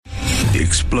The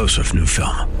explosive new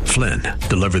film, Flynn,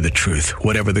 deliver the truth,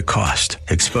 whatever the cost,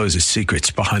 exposes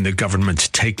secrets behind the government's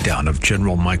takedown of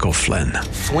General Michael Flynn.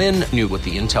 Flynn knew what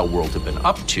the intel world had been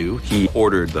up to. He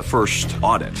ordered the first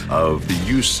audit of the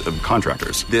use of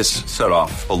contractors. This set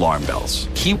off alarm bells.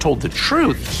 He told the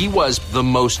truth. He was the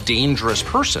most dangerous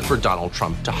person for Donald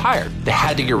Trump to hire. They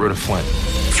had to get rid of Flynn.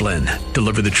 Flynn,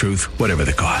 deliver the truth, whatever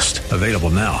the cost. Available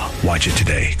now. Watch it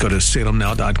today. Go to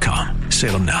salemnow.com.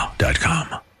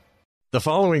 salemnow.com. The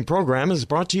following program is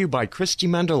brought to you by Christy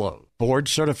Mendelow,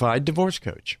 board-certified divorce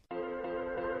coach.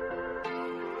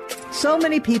 So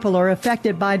many people are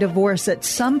affected by divorce at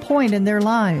some point in their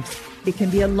lives. It can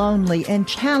be a lonely and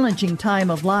challenging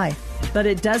time of life, but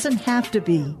it doesn't have to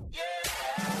be.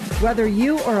 Whether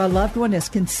you or a loved one is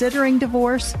considering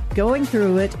divorce, going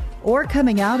through it, or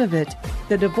coming out of it,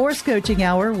 the Divorce Coaching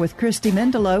Hour with Christy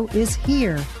Mendelow is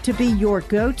here to be your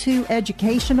go-to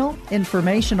educational,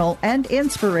 informational, and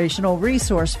inspirational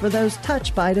resource for those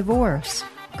touched by divorce.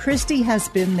 Christy has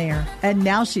been there, and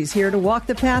now she's here to walk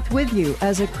the path with you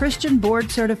as a Christian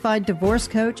board-certified divorce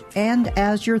coach and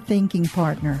as your thinking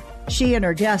partner. She and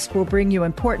her guest will bring you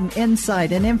important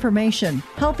insight and information,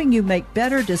 helping you make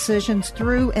better decisions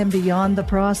through and beyond the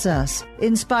process,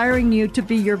 inspiring you to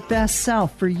be your best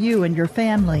self for you and your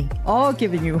family, all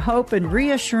giving you hope and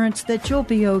reassurance that you'll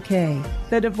be okay.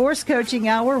 The Divorce Coaching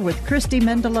Hour with Christy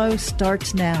Mendelow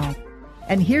starts now.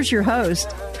 And here's your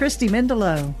host, Christy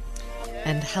Mendelow.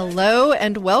 And hello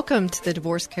and welcome to the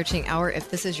Divorce Coaching Hour. If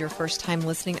this is your first time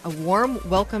listening, a warm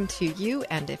welcome to you.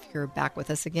 And if you're back with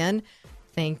us again,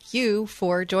 thank you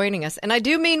for joining us. And I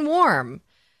do mean warm.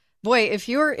 Boy, if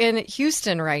you're in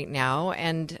Houston right now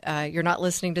and you're not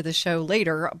listening to the show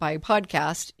later by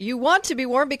podcast, you want to be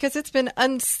warm because it's been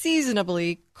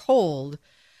unseasonably cold.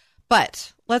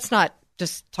 But let's not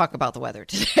just talk about the weather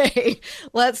today.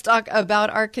 Let's talk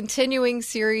about our continuing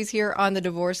series here on the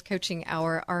Divorce Coaching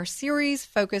Hour, our series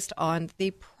focused on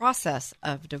the process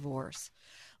of divorce.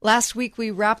 Last week,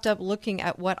 we wrapped up looking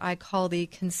at what I call the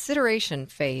consideration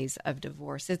phase of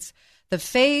divorce. It's the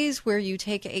phase where you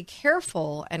take a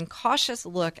careful and cautious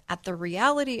look at the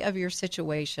reality of your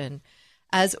situation,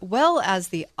 as well as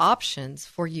the options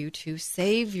for you to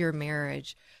save your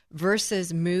marriage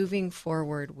versus moving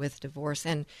forward with divorce.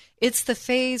 And it's the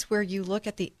phase where you look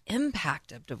at the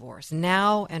impact of divorce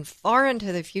now and far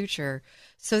into the future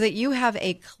so that you have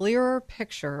a clearer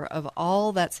picture of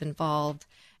all that's involved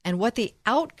and what the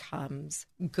outcomes,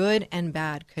 good and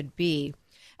bad, could be.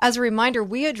 As a reminder,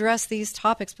 we address these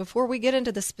topics before we get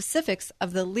into the specifics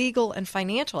of the legal and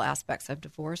financial aspects of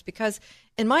divorce because,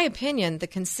 in my opinion, the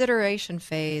consideration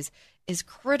phase is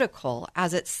critical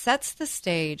as it sets the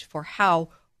stage for how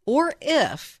or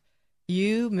if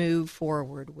you move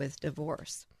forward with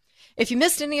divorce. If you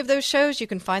missed any of those shows, you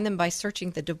can find them by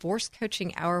searching the Divorce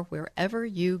Coaching Hour wherever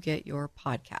you get your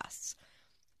podcasts.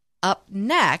 Up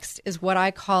next is what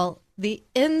I call the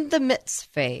in the midst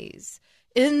phase.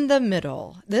 In the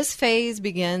middle, this phase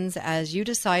begins as you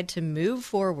decide to move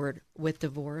forward with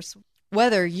divorce.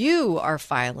 Whether you are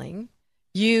filing,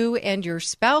 you and your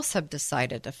spouse have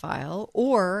decided to file,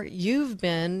 or you've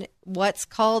been what's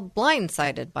called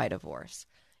blindsided by divorce.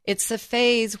 It's the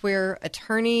phase where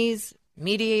attorneys,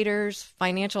 mediators,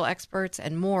 financial experts,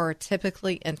 and more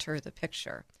typically enter the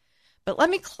picture. But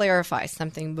let me clarify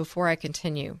something before I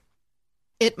continue.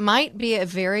 It might be a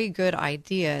very good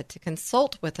idea to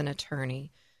consult with an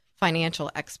attorney, financial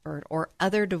expert, or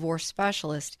other divorce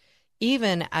specialist,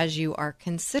 even as you are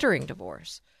considering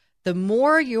divorce. The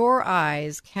more your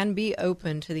eyes can be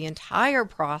open to the entire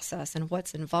process and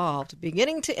what's involved,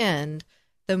 beginning to end,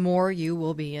 the more you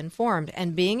will be informed.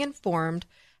 And being informed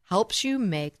helps you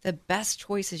make the best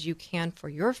choices you can for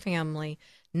your family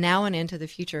now and into the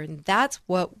future. And that's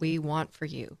what we want for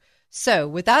you. So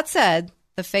with that said,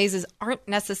 the phases aren't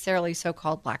necessarily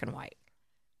so-called black and white.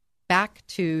 Back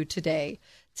to today.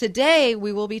 Today,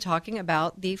 we will be talking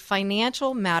about the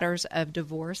financial matters of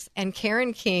divorce, and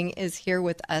Karen King is here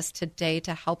with us today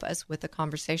to help us with the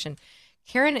conversation.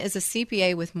 Karen is a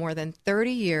CPA with more than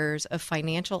 30 years of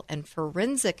financial and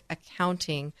forensic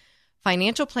accounting,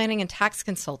 financial planning, and tax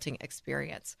consulting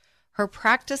experience. Her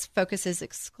practice focuses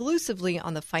exclusively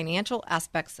on the financial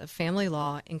aspects of family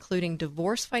law, including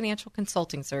divorce financial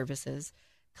consulting services,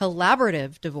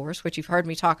 collaborative divorce, which you've heard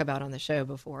me talk about on the show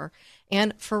before,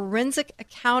 and forensic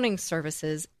accounting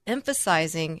services,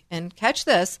 emphasizing, and catch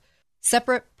this,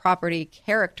 separate property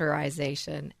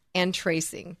characterization and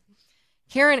tracing.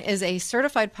 Karen is a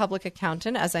certified public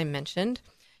accountant, as I mentioned.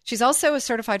 She's also a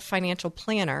certified financial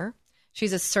planner.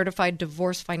 She's a certified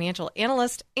divorce financial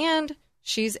analyst, and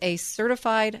she's a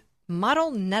certified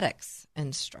Modelnetics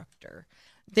instructor.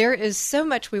 There is so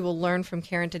much we will learn from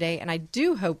Karen today, and I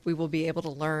do hope we will be able to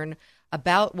learn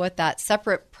about what that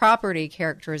separate property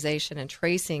characterization and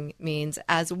tracing means,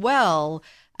 as well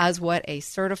as what a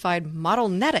certified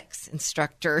modelnetics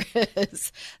instructor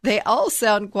is. They all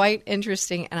sound quite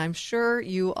interesting, and I'm sure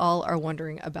you all are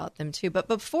wondering about them too. But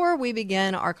before we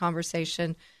begin our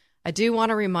conversation, I do want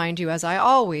to remind you, as I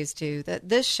always do, that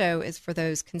this show is for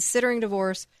those considering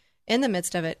divorce, in the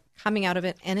midst of it, coming out of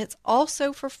it, and it's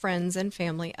also for friends and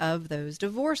family of those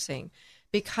divorcing,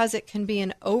 because it can be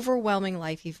an overwhelming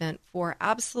life event for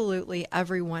absolutely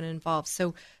everyone involved.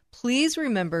 So please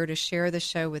remember to share the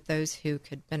show with those who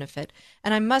could benefit.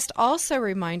 And I must also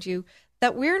remind you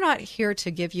that we're not here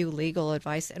to give you legal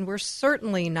advice, and we're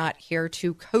certainly not here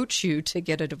to coach you to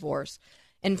get a divorce.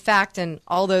 In fact, and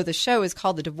although the show is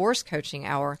called the Divorce Coaching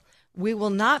Hour, we will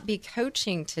not be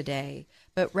coaching today,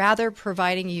 but rather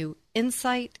providing you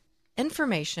insight,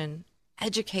 information,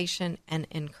 education, and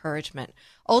encouragement.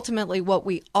 Ultimately, what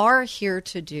we are here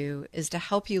to do is to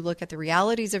help you look at the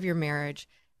realities of your marriage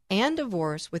and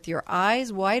divorce with your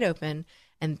eyes wide open,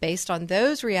 and based on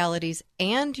those realities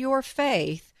and your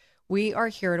faith, we are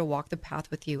here to walk the path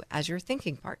with you as your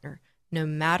thinking partner, no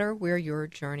matter where your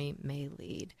journey may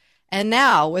lead. And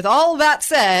now, with all that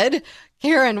said,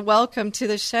 Karen, welcome to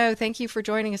the show. Thank you for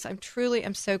joining us. I'm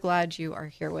so glad you are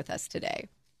here with us today.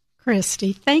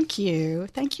 Christy, thank you.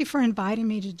 Thank you for inviting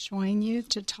me to join you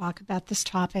to talk about this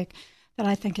topic that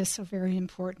I think is so very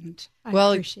important. I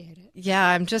appreciate it. Yeah,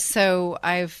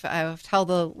 I've told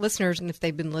the listeners, and if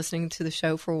they've been listening to the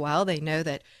show for a while, they know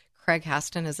that Craig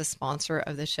Haston is a sponsor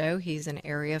of the show. He's an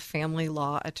area family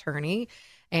law attorney.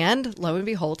 And lo and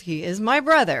behold, he is my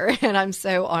brother, and I'm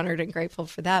so honored and grateful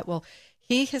for that. Well,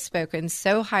 he has spoken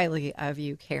so highly of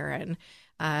you, Karen,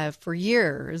 for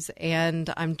years, and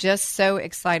I'm just so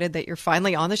excited that you're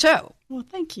finally on the show. Well,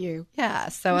 thank you. Yeah,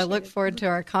 so I look forward to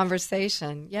our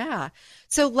conversation. Yeah.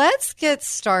 So let's get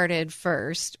started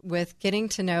first with getting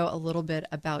to know a little bit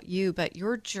about you, but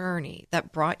your journey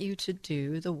that brought you to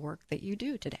do the work that you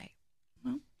do today.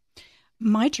 Well,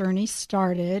 my journey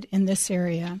started in this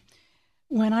area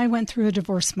when I went through a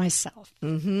divorce myself.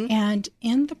 Mm-hmm. And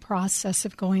in the process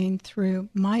of going through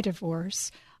my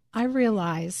divorce, I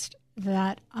realized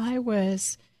that I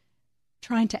was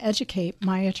trying to educate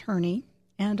my attorney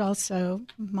and also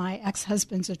my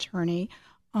ex-husband's attorney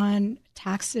on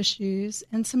tax issues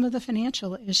and some of the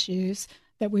financial issues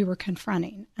that we were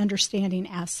confronting, understanding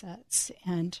assets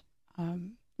and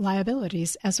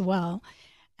liabilities as well.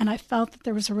 And I felt that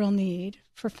there was a real need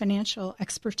for financial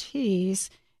expertise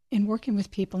in working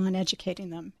with people and educating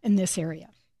them in this area.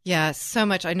 Yeah, so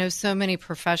much. I know so many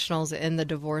professionals in the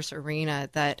divorce arena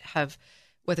that have,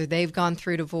 whether they've gone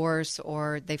through divorce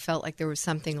or they felt like there was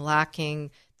something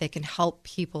lacking, they can help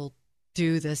people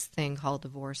do this thing called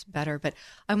divorce better. But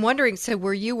I'm wondering, so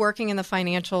were you working in the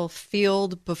financial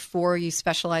field before you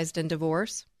specialized in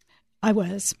divorce? I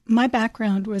was. My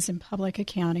background was in public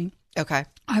accounting. Okay.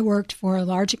 I worked for a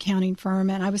large accounting firm,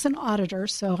 and I was an auditor,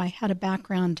 so I had a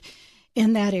background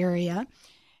in that area.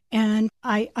 And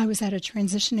I was at a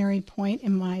transitionary point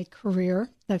in my career.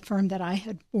 The firm that I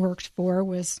had worked for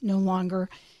was no longer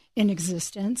in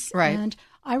existence. Right. And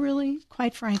I really,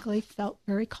 quite frankly, felt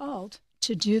very called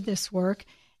to do this work.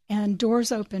 And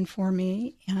doors opened for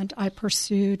me, and I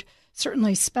pursued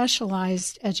certainly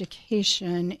specialized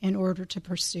education in order to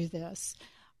pursue this,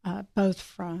 both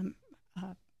from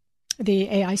the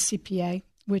AICPA,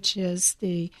 which is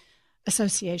the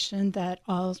association that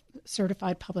all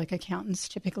certified public accountants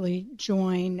typically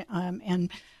join and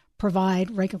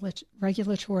provide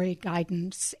regulatory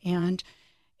guidance and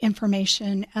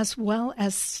information, as well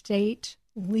as state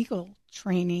legal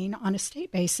training on a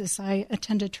state basis. I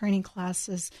attended training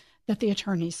classes that the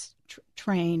attorneys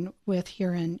train with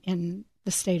here in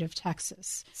the state of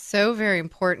Texas. So very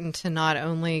important to not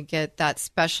only get that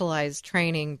specialized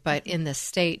training, but in the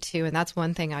state too. And that's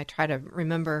one thing I try to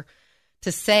remember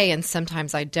to say, and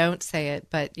sometimes I don't say it,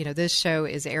 but this show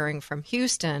is airing from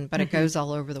Houston, but it goes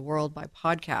all over the world by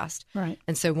podcast. Right.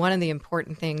 And so one of the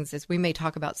important things is we may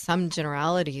talk about some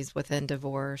generalities within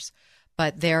divorce,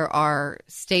 but there are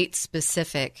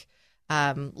state-specific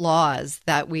laws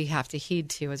that we have to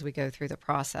heed to as we go through the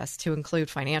process, to include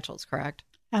financials, correct?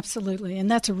 Absolutely.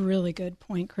 And that's a really good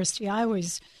point, Christy. I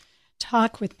always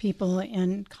talk with people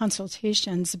in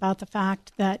consultations about the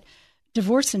fact that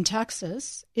divorce in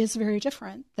Texas is very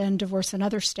different than divorce in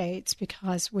other states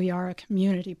because we are a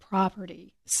community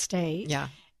property state. Yeah.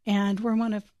 And we're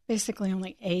one of basically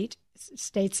only 8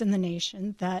 states in the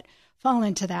nation that fall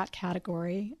into that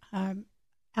category.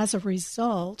 As a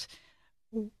result,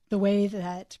 the way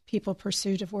that people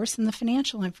pursue divorce and the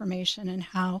financial information and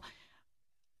how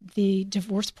the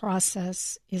divorce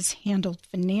process is handled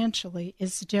financially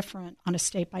is different on a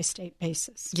state-by-state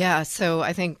basis. Yeah, so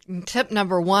I think tip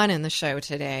number one in the show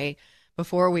today,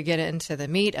 before we get into the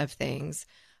meat of things,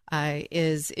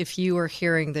 is if you are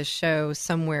hearing this show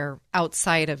somewhere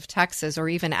outside of Texas or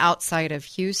even outside of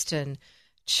Houston,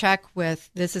 check with,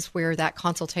 this is where that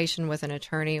consultation with an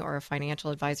attorney or a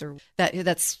financial advisor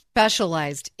that's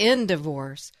specialized in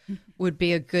divorce would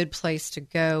be a good place to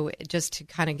go, just to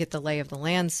kind of get the lay of the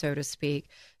land, so to speak,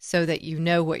 so that you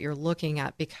know what you're looking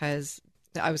at. Because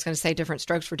I was going to say different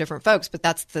strokes for different folks, but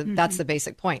that's the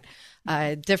basic point.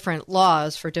 Different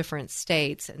laws for different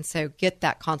states. And so get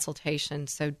that consultation.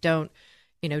 So don't,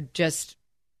 just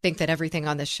think that everything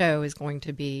on the show is going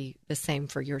to be the same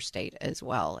for your state as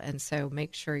well. And so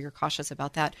make sure you're cautious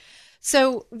about that.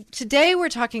 So today we're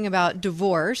talking about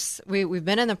divorce. We've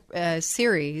been in the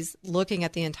series looking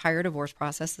at the entire divorce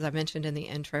process. As I mentioned in the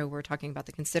intro, we're talking about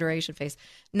the consideration phase.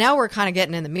 Now we're kind of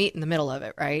getting in the meat in the middle of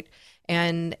it, right?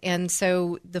 And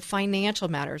so the financial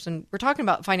matters, and we're talking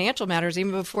about financial matters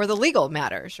even before the legal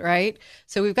matters, right?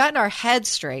 So we've gotten our head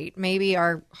straight, maybe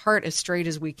our heart as straight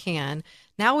as we can.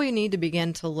 Now we need to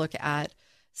begin to look at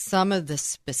some of the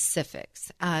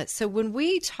specifics. So when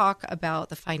we talk about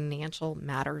the financial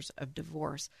matters of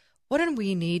divorce, what do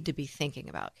we need to be thinking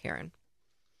about, Karen?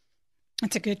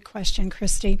 That's a good question,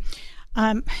 Christy.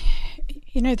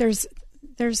 There's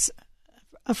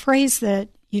a phrase that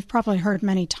you've probably heard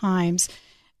many times,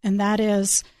 and that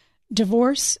is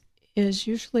divorce is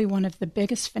usually one of the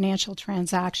biggest financial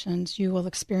transactions you will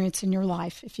experience in your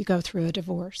life if you go through a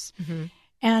divorce. Mm-hmm.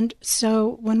 And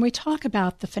so when we talk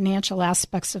about the financial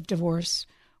aspects of divorce,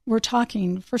 we're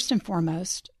talking first and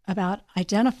foremost about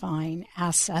identifying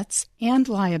assets and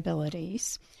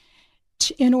liabilities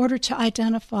in order to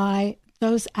identify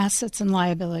those assets and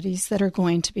liabilities that are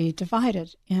going to be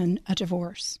divided in a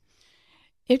divorce.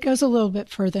 It goes a little bit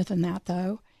further than that,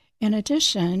 though. In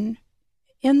addition,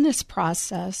 in this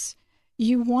process,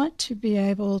 you want to be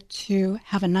able to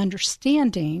have an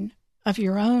understanding of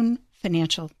your own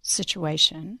financial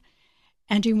situation,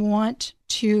 and you want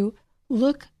to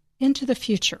look into the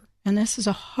future. And this is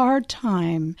a hard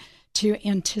time to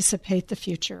anticipate the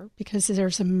future because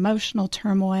there's emotional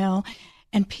turmoil,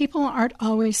 and people aren't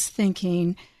always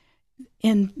thinking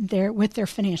with their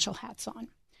financial hats on.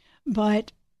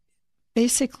 But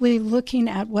basically looking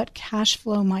at what cash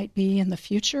flow might be in the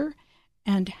future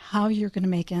and how you're going to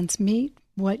make ends meet,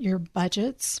 what your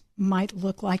budgets might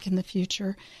look like in the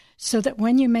future, so that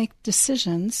when you make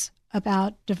decisions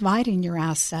about dividing your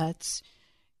assets,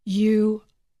 you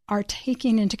are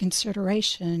taking into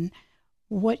consideration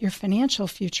what your financial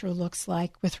future looks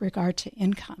like with regard to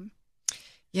income.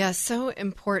 Yeah, so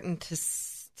important to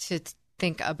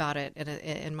think about it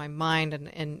in my mind.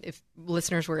 And if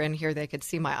listeners were in here, they could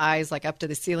see my eyes like up to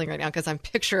the ceiling right now because I'm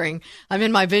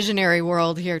in my visionary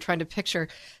world here trying to picture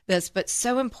this. But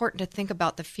so important to think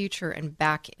about the future and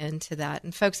back into that.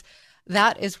 And folks,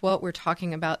 that is what we're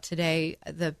talking about today,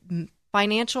 the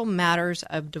financial matters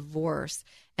of divorce.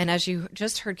 And as you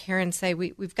just heard Karen say,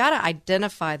 we've got to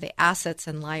identify the assets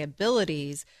and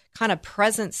liabilities, kind of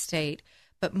present state,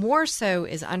 but more so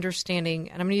is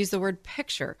understanding, and I'm going to use the word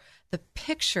picture, the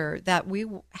picture that we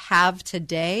have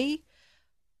today,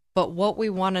 but what we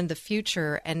want in the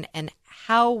future and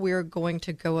how we're going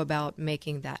to go about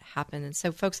making that happen. And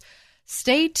so, folks,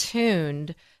 stay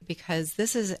tuned because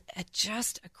this is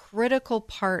just a critical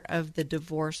part of the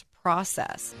divorce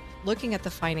process. Looking at the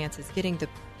finances, getting the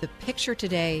picture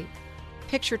today,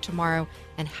 picture tomorrow,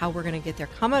 and how we're going to get there.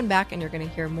 Come on back and you're going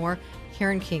to hear more.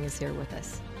 Karen King is here with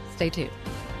us. Stay tuned.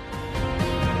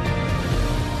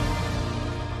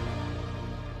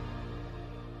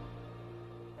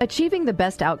 Achieving the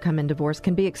best outcome in divorce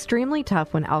can be extremely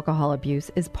tough when alcohol abuse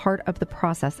is part of the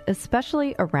process,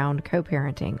 especially around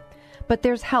co-parenting. But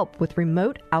there's help with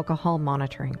remote alcohol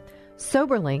monitoring.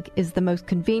 SoberLink is the most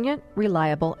convenient,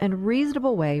 reliable, and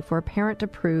reasonable way for a parent to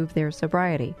prove their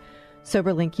sobriety.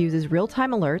 SoberLink uses real-time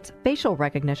alerts, facial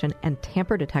recognition, and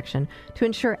tamper detection to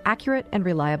ensure accurate and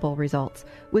reliable results.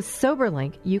 With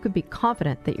SoberLink, you can be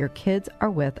confident that your kids are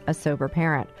with a sober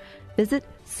parent. Visit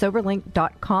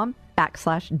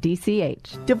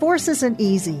soberlink.com/DCH. Divorce isn't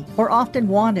easy or often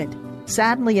wanted.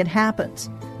 Sadly, it happens.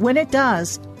 When it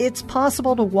does, it's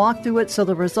possible to walk through it so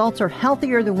the results are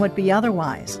healthier than would be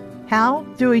otherwise. How?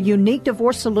 Through a unique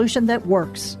divorce solution that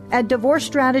works. At Divorce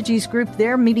Strategies Group,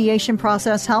 their mediation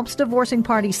process helps divorcing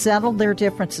parties settle their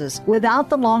differences without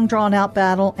the long drawn-out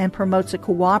battle and promotes a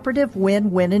cooperative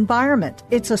win-win environment.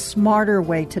 It's a smarter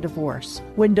way to divorce.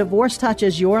 When divorce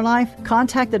touches your life,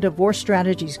 contact the Divorce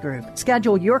Strategies Group.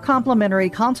 Schedule your complimentary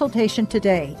consultation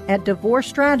today at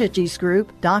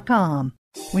divorcestrategiesgroup.com.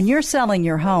 When you're selling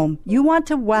your home, you want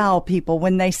to wow people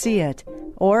when they see it.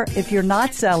 Or if you're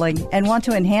not selling and want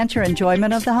to enhance your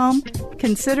enjoyment of the home,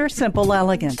 consider Simple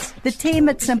Elegance. The team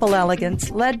at Simple Elegance,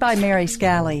 led by Mary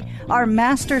Scally, are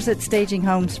masters at staging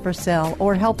homes for sale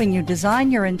or helping you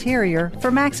design your interior for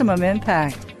maximum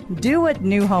impact. Do what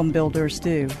new home builders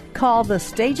do. Call the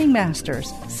Staging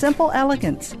Masters, Simple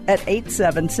Elegance, at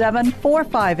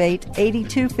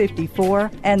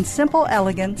 877-458-8254 and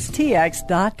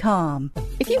SimpleEleganceTX.com.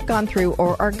 If you've gone through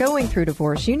or are going through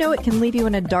divorce, you know it can leave you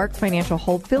in a dark financial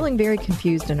hole, feeling very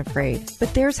confused and afraid.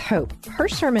 But there's hope.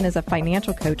 Hirsch Sherman is a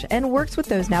financial coach and works with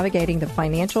those navigating the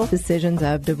financial decisions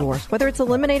of divorce. Whether it's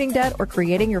eliminating debt or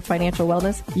creating your financial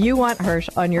wellness, you want Hirsch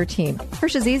on your team.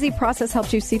 Hirsch's easy process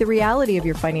helps you see the reality of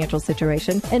your financial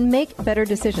situation and make better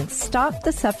decisions. Stop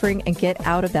the suffering and get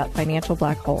out of that financial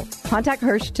black hole. Contact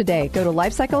Hirsch today. Go to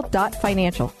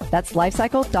lifecycle.financial. That's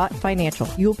lifecycle.financial.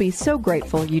 You'll be so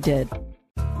grateful you did.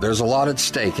 There's a lot at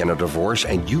stake in a divorce,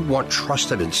 and you want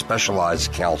trusted and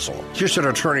specialized counsel. Houston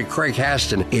attorney Craig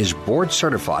Haston is board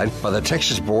certified by the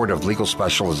Texas Board of Legal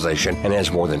Specialization and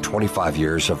has more than 25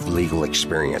 years of legal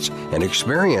experience. And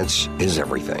experience is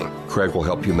everything. Craig will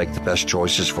help you make the best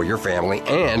choices for your family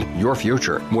and your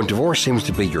future. When divorce seems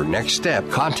to be your next step,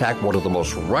 contact one of the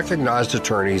most recognized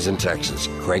attorneys in Texas,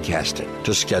 Craig Haston.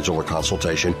 To schedule a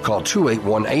consultation, call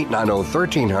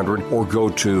 281-890-1300 or go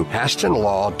to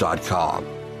hastonlaw.com.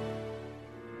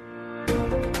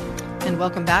 And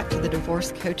welcome back to the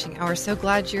Divorce Coaching Hour. So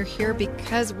glad you're here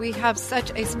because we have such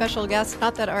a special guest.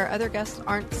 Not that our other guests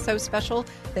aren't so special.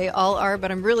 They all are, but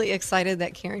I'm really excited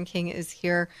that Karen King is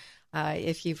here.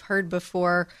 If you've heard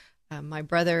before, my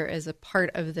brother is a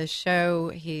part of the show.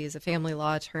 He's a family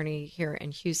law attorney here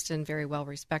in Houston, very well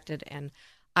respected, and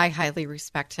I highly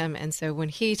respect him. And so when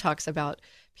he talks about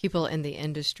people in the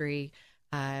industry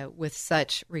with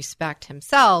such respect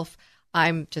himself,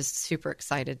 I'm just super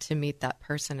excited to meet that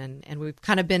person. And we've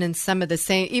kind of been in some of the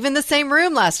same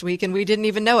room last week, and we didn't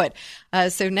even know it.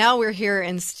 So now we're here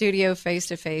in studio face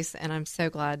to face, and I'm so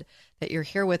glad that you're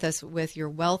here with us with your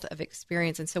wealth of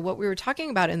experience. And so what we were talking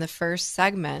about in the first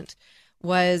segment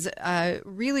was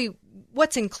really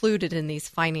what's included in these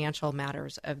financial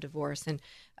matters of divorce. And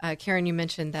Karen, you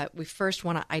mentioned that we first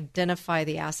want to identify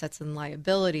the assets and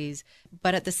liabilities,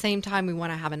 but at the same time, we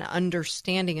want to have an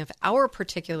understanding of our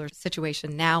particular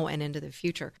situation now and into the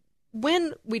future.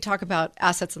 When we talk about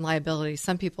assets and liabilities,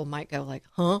 some people might go like,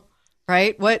 huh?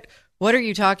 Right? What are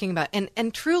you talking about?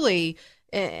 And truly,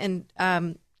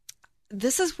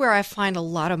 this is where I find a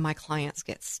lot of my clients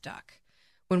get stuck,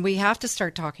 when we have to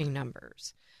start talking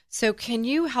numbers. So can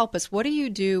you help us? What do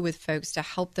you do with folks to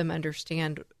help them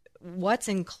understand what's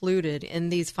included in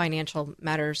these financial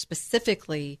matters,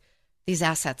 specifically these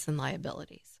assets and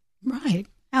liabilities? Right.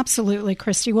 Absolutely,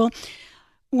 Christy. Well,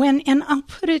 and I'll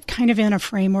put it kind of in a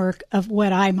framework of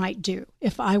what I might do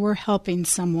if I were helping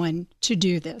someone to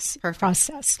do this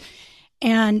process.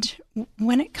 And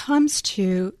when it comes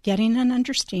to getting an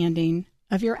understanding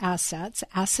of your assets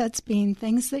being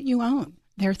things that you own,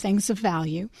 they're things of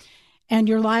value, and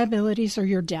your liabilities or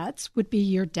your debts would be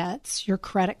your debts, your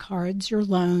credit cards, your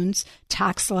loans,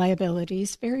 tax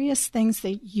liabilities, various things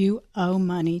that you owe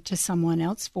money to someone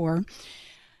else for.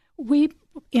 We,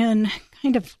 in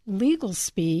kind of legal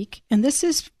speak, and this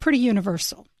is pretty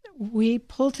universal, we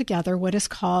pull together what is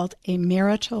called a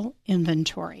marital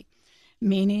inventory,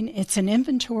 meaning it's an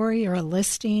inventory or a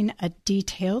listing, a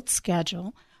detailed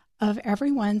schedule of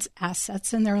everyone's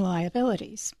assets and their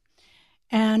liabilities.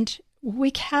 And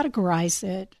we categorize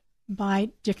it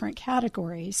by different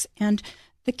categories. And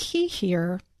the key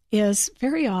here is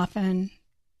very often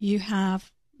you have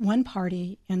one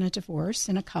party in a divorce,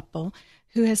 in a couple,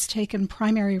 who has taken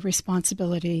primary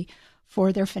responsibility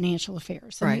for their financial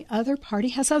affairs. And right. The other party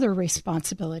has other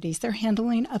responsibilities. They're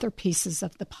handling other pieces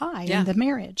of the pie in the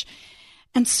marriage.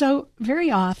 And so very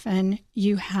often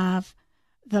you have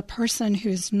the person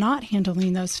who's not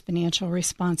handling those financial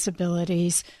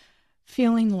responsibilities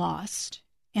feeling lost.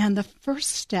 And the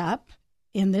first step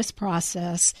in this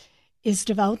process is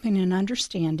developing an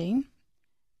understanding,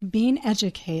 being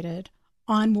educated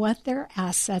on what their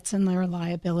assets and their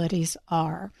liabilities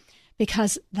are,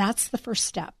 because that's the first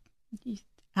step.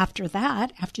 After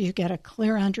that, after you get a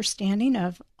clear understanding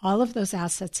of all of those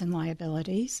assets and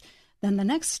liabilities, then the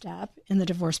next step in the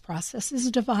divorce process is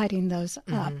dividing those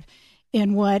up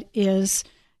in what is,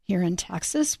 here in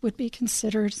Texas, would be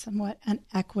considered somewhat an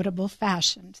equitable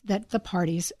fashion that the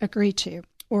parties agree to,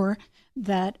 or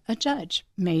that a judge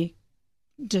may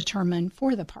determine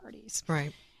for the parties.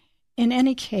 Right. In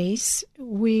any case,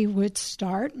 we would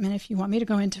start, and if you want me to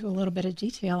go into a little bit of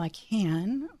detail, I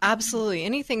can. Absolutely.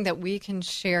 Anything that we can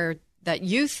share that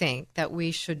you think that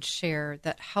we should share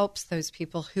that helps those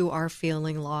people who are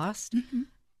feeling lost.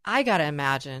 I got to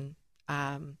imagine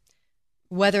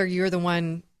whether you're the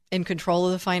one in control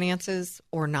of the finances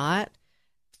or not,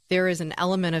 there is an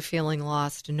element of feeling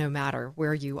lost no matter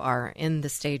where you are in the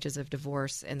stages of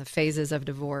divorce, in the phases of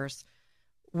divorce,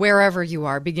 wherever you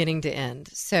are, beginning to end.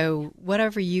 So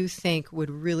whatever you think would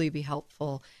really be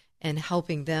helpful in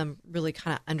helping them really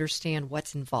kind of understand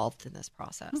what's involved in this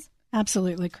process.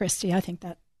 Absolutely, Christy. I think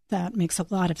that makes a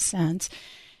lot of sense.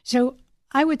 So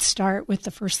I would start with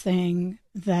the first thing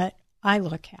that I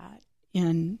look at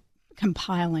in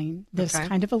compiling this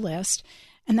kind of a list,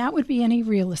 and that would be any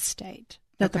real estate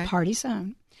that the parties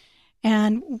own.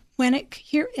 And when it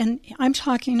here, and I'm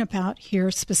talking about here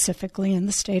specifically in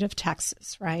the state of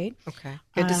Texas, right? Okay,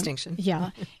 good distinction. Yeah,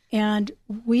 and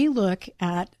we look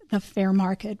at the fair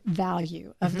market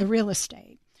value of the real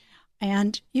estate.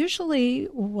 And usually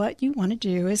what you want to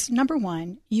do is, number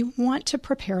one, you want to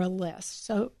prepare a list.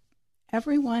 So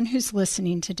everyone who's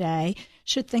listening today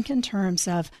should think in terms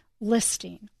of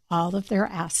listing all of their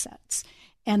assets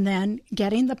and then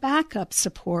getting the backup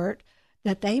support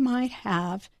that they might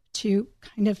have to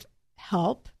kind of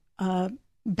help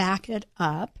back it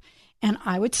up. And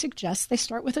I would suggest they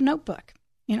start with a notebook.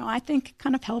 You know, I think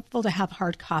kind of helpful to have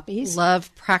hard copies.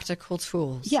 Love practical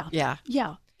tools.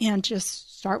 Yeah. And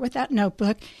just start with that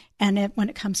notebook. And when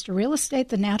it comes to real estate,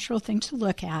 the natural thing to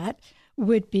look at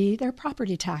would be their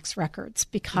property tax records,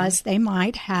 because they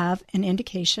might have an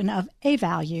indication of a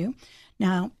value.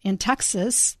 Now, in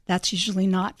Texas, that's usually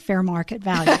not fair market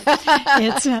value.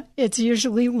 It's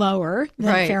usually lower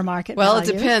than fair market value. Well, it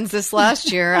depends. This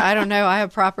last year, I don't know. I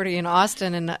have property in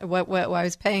Austin, and what I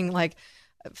was paying like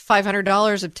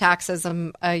 $500 of taxes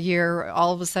a year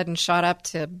all of a sudden shot up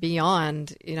to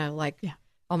beyond,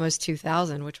 almost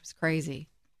 $2,000, which was crazy.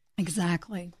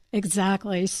 Exactly.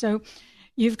 So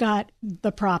you've got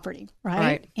the property,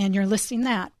 right? And you're listing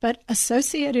that. But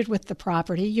associated with the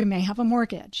property, you may have a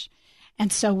mortgage.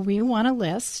 And so we want to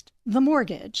list the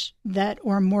mortgage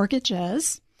or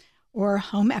mortgages or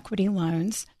home equity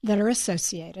loans that are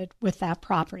associated with that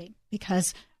property,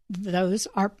 because those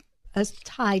are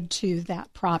tied to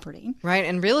that property. Right.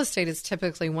 And real estate is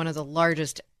typically one of the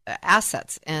largest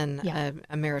assets in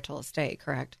a marital estate,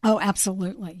 correct? Oh,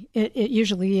 absolutely. It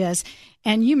usually is.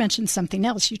 And you mentioned something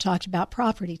else. You talked about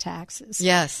property taxes.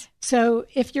 Yes. So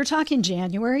if you're talking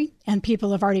January and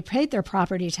people have already paid their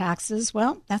property taxes,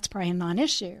 well, that's probably a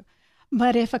non-issue.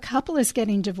 But if a couple is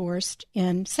getting divorced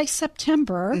in, say,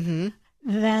 September,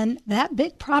 then that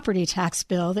big property tax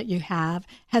bill that you have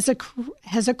has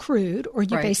accrued, or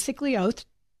you basically owe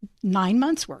 9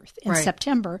 months worth in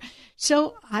September.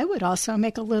 So I would also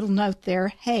make a little note there,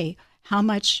 hey, how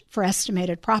much for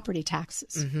estimated property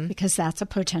taxes? Because that's a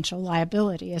potential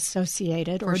liability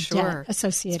associated or debt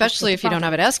associated. Especially if you don't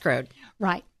have it escrowed.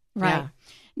 Right. Yeah.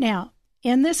 Now,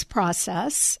 in this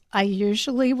process, I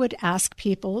usually would ask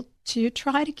people to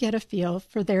try to get a feel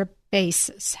for their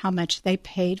basis, how much they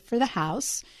paid for the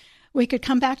house. We could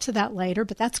come back to that later,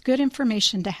 but that's good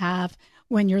information to have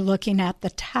when you're looking at the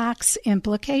tax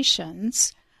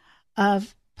implications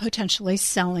of potentially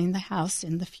selling the house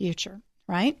in the future,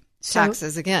 right?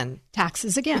 Taxes again.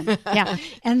 Yeah.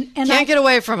 And can't get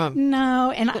away from them.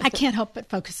 No, and I can't help but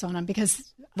focus on them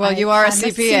because you are a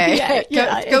CPA.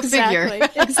 Go exactly, figure.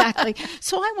 Exactly.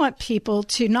 So I want people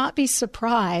to not be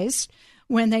surprised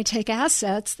when they take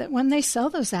assets, that when they sell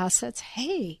those assets,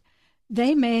 hey,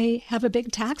 they may have a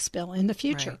big tax bill in the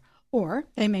future. Or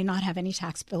they may not have any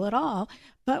tax bill at all.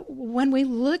 But when we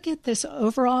look at this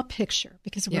overall picture,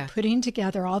 because we're putting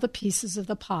together all the pieces of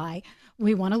the pie,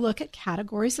 we want to look at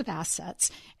categories of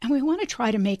assets, and we want to try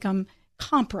to make them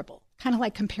comparable, kind of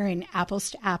like comparing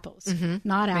apples to apples,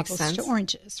 not apples to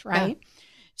oranges, right? Yeah.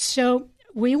 So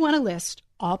we want to list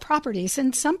all properties,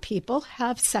 and some people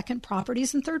have second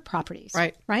properties and third properties,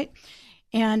 right?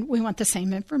 And we want the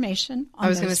same information on I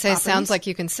was going to say, properties. It sounds like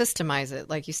you can systemize it.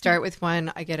 Like you start with one,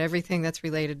 I get everything that's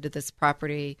related to this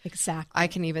property. Exactly. I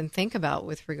can even think about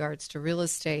with regards to real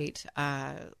estate,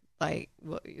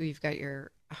 you've got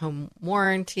your home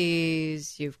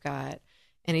warranties, you've got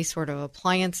any sort of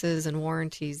appliances and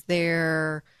warranties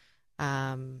there,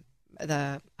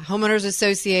 the homeowners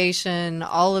association,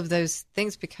 all of those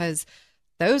things, because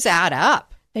those add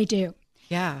up. They do.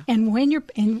 Yeah. And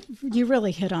you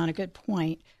really hit on a good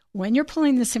point. When you're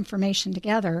pulling this information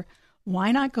together,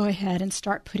 why not go ahead and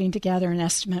start putting together an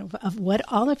estimate of what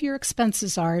all of your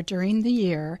expenses are during the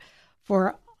year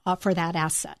for that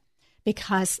asset?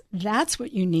 Because that's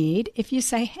what you need if you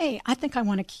say, hey, I think I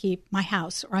want to keep my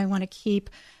house, or I want to keep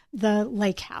the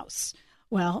lake house.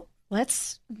 Well,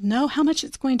 let's know how much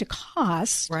it's going to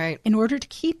cost in order to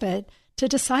keep it, to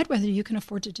decide whether you can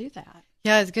afford to do that.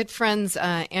 Yeah, his good friends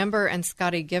Amber and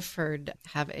Scotty Gifford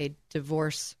have a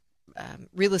divorce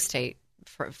real estate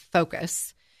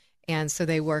focus. And so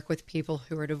they work with people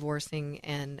who are divorcing.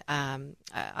 And our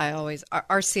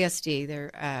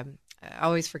CSD, I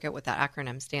always forget what that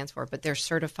acronym stands for, but they're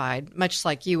certified, much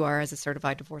like you are as a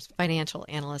certified divorce financial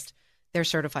analyst. They're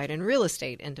certified in real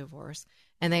estate and divorce.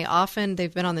 And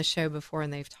they've been on the show before,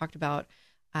 and they've talked about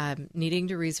needing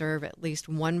to reserve at least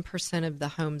 1% of the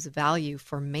home's value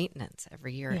for maintenance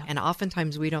every year. Yeah. And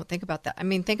oftentimes we don't think about that. I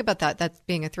mean, think about that. That's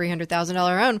being a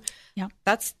 $300,000 home. Yeah.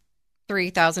 That's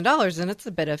 $3,000, and it's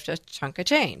a bit of a chunk of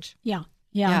change. Yeah.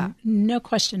 No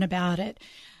question about it.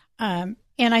 And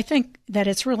I think that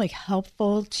it's really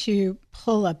helpful to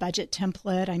pull a budget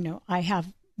template. I know I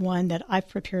have one that I've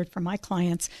prepared for my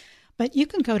clients, but you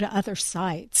can go to other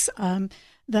sites.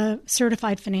 The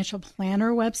Certified Financial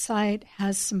Planner website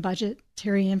has some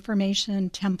budgetary information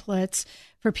templates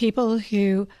for people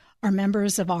who are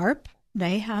members of ARP.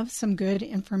 They have some good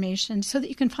information so that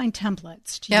you can find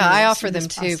templates. I offer them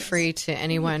too, free to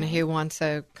anyone who wants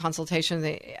a consultation.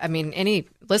 Any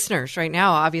listeners right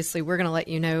now, obviously, we're going to let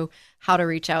you know how to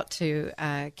reach out to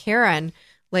Karen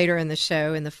later in the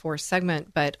show in the fourth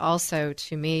segment, but also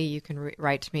to me. You can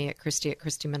write to me at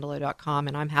Christy@ChristyMendelow.com,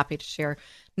 and I'm happy to share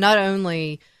not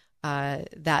only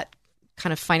that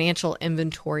kind of financial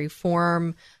inventory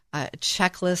form,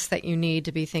 checklist that you need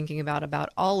to be thinking about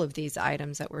all of these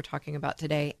items that we're talking about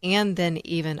today, and then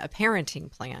even a parenting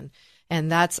plan. And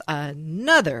that's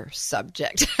another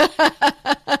subject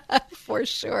for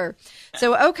sure.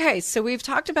 So we've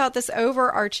talked about this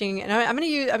overarching, and I'm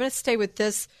going to stay with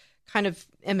this kind of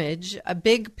image, a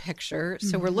big picture.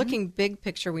 So we're looking big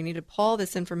picture. We need to pull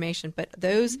this information, but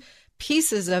those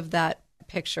pieces of that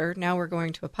picture, now we're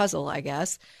going to a puzzle, I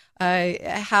guess,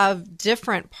 have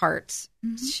different parts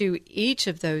to each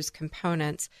of those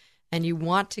components, and you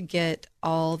want to get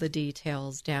all the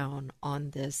details down on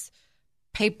this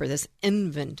paper, this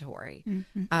inventory.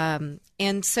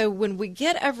 And so when we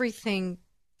get everything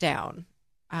down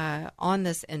on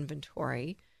this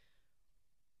inventory,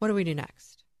 what do we do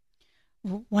next?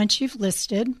 Once you've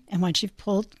listed and once you've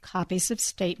pulled copies of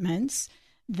statements,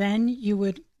 then you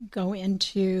would go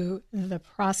into the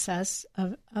process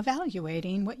of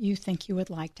evaluating what you think you would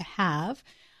like to have.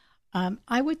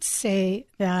 I would say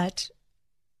that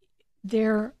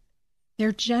there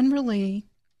generally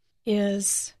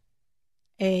is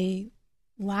a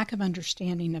lack of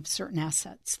understanding of certain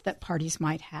assets that parties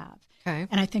might have. Okay.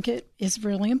 And I think it is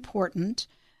really important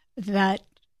that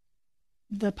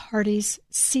the parties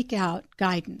seek out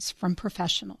guidance from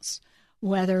professionals,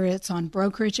 whether it's on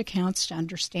brokerage accounts to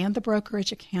understand the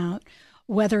brokerage account,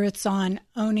 whether it's on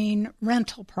owning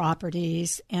rental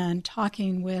properties and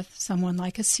talking with someone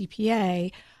like a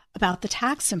CPA about the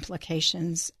tax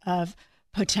implications of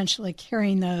potentially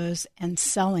carrying those and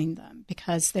selling them,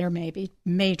 because there may be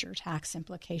major tax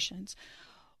implications.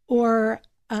 Or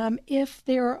if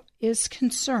there is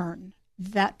concern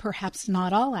that perhaps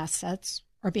not all assets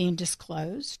are being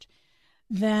disclosed,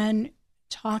 then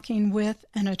talking with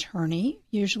an attorney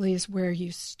usually is where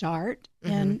you start,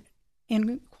 and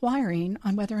inquiring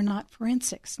on whether or not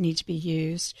forensics need to be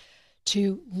used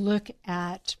to look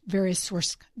at various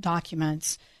source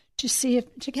documents to see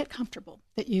to get comfortable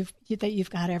that you've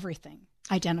got everything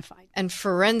identified. And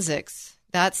forensics,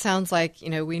 that sounds like,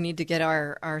 we need to get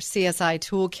our CSI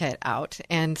toolkit out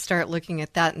and start looking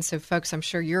at that. And so, folks, I'm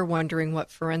sure you're wondering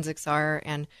what forensics are,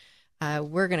 and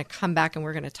we're going to come back and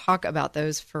we're going to talk about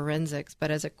those forensics.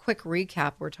 But as a quick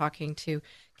recap, we're talking to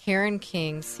Karen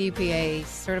King, CPA,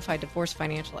 Certified Divorce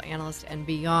Financial Analyst, and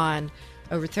beyond.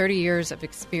 Over 30 years of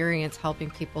experience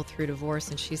helping people through divorce,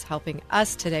 and she's helping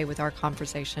us today with our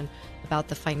conversation about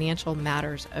the financial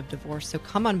matters of divorce. So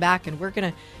come on back, and we're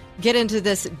going to get into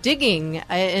this, digging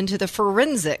into the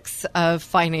forensics of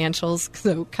financials.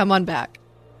 So come on back.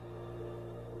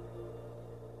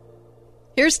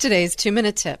 Here's today's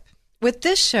 2-minute tip. With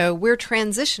this show, we're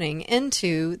transitioning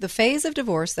into the phase of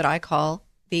divorce that I call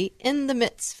the in the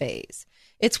midst phase.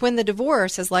 It's when the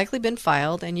divorce has likely been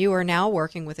filed and you are now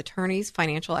working with attorneys,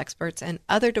 financial experts, and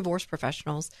other divorce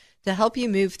professionals to help you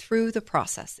move through the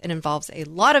process. It involves a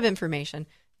lot of information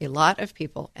a lot of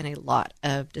people and a lot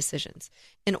of decisions.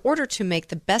 In order to make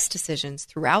the best decisions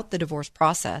throughout the divorce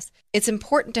process, it's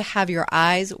important to have your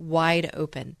eyes wide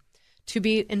open, to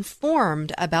be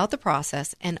informed about the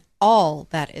process and all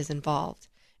that is involved.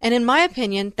 And in my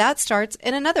opinion, that starts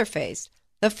in another phase.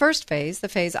 The first phase, the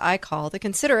phase I call the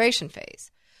consideration phase.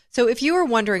 So if you are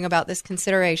wondering about this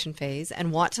consideration phase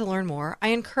and want to learn more, I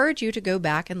encourage you to go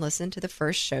back and listen to the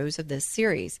first shows of this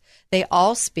series. They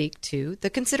all speak to the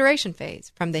consideration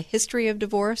phase, from the history of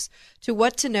divorce to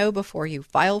what to know before you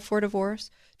file for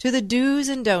divorce, to the do's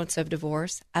and don'ts of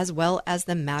divorce, as well as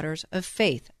the matters of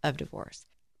faith of divorce.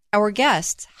 Our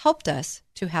guests helped us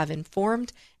to have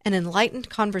informed and enlightened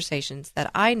conversations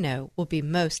that I know will be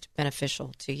most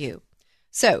beneficial to you.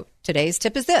 So today's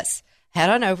tip is this. Head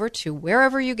on over to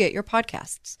wherever you get your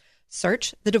podcasts.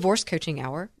 Search the Divorce Coaching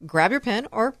Hour, grab your pen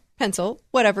or pencil,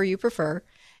 whatever you prefer,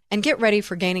 and get ready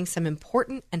for gaining some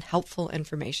important and helpful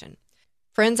information.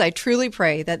 Friends, I truly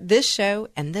pray that this show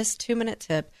and this 2-minute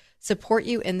tip support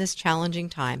you in this challenging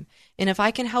time. And if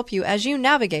I can help you as you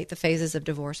navigate the phases of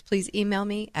divorce, please email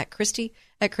me at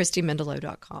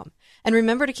Christy@ChristyMendelow.com. And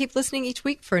remember to keep listening each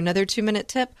week for another 2-minute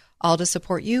tip, all to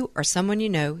support you or someone you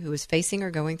know who is facing or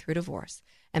going through divorce.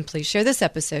 And please share this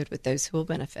episode with those who will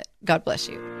benefit. God bless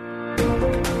you.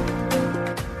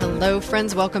 Hello,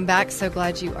 friends. Welcome back. So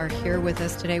glad you are here with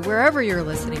us today, wherever you're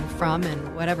listening from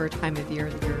and whatever time of year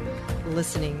that you're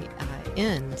listening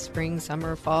in, spring,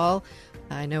 summer, fall.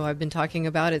 I know I've been talking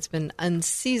about it's been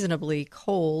unseasonably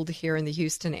cold here in the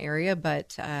Houston area,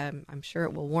 but I'm sure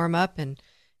it will warm up and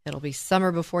it'll be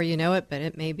summer before you know it, but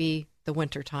it may be the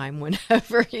winter time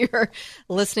whenever you're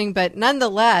listening. But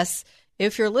nonetheless,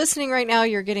 if you're listening right now,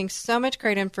 you're getting so much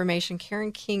great information.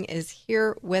 Karen King is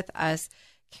here with us.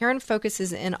 Karen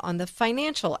focuses in on the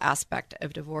financial aspect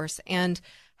of divorce and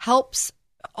helps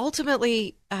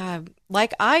ultimately,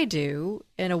 like I do,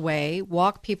 in a way,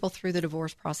 walk people through the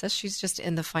divorce process. She's just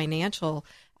in the financial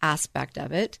aspect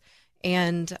of it.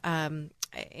 And when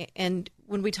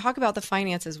we talk about the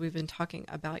finances, we've been talking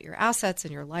about your assets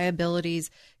and your liabilities,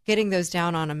 getting those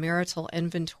down on a marital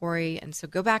inventory. And so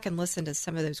go back and listen to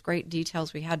some of those great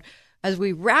details we had. As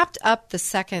we wrapped up the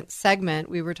second segment,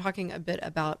 we were talking a bit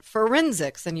about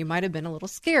forensics, and you might have been a little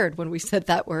scared when we said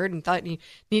that word and thought you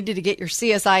needed to get your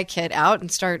CSI kit out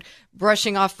and start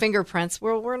brushing off fingerprints.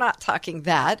 Well, we're not talking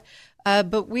that,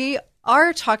 but we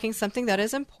are talking something that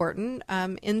is important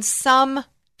in some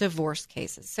divorce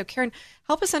cases. So, Karen,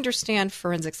 help us understand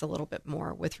forensics a little bit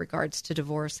more with regards to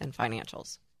divorce and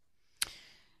financials.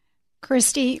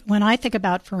 Christy, when I think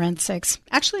about forensics,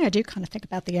 actually I do kind of think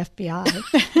about the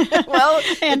FBI. Well,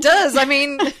 it does. I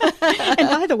mean, and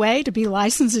by the way, to be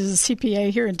licensed as a CPA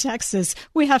here in Texas,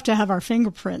 we have to have our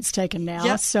fingerprints taken now.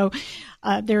 Yep. So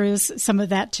there is some of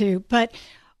that too. But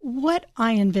what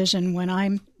I envision when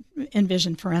I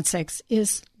envision forensics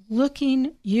is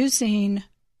using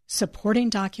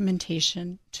supporting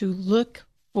documentation to look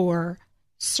for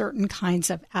certain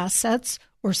kinds of assets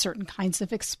or certain kinds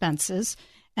of expenses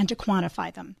and to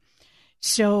quantify them.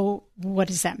 So what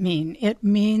does that mean? It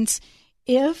means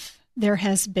if there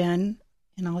has been,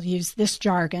 and I'll use this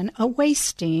jargon, a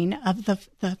wasting of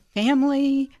the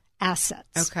family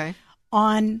assets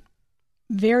on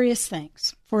various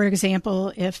things. For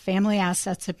example, if family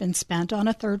assets have been spent on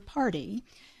a third party,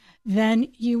 then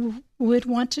you would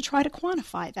want to try to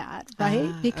quantify that,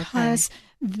 right? Because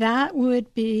that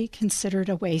would be considered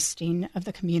a wasting of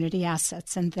the community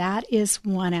assets, and that is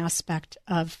one aspect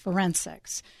of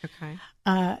forensics.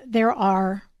 There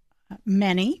are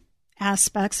many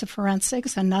aspects of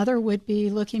forensics. Another would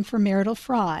be looking for marital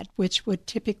fraud, which would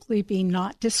typically be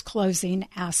not disclosing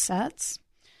assets.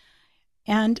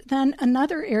 And then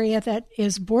another area that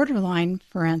is borderline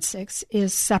forensics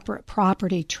is separate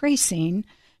property tracing,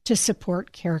 to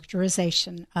support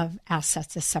characterization of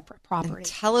assets as separate property. And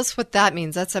tell us what that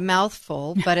means. That's a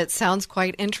mouthful, but it sounds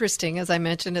quite interesting, as I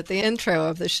mentioned at the intro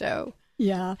of the show.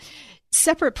 Yeah.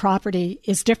 Separate property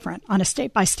is different on a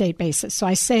state-by-state basis. So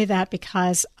I say that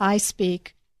because I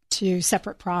speak to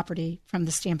separate property from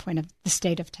the standpoint of the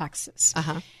state of Texas.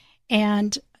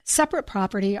 And separate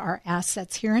property are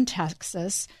assets here in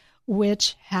Texas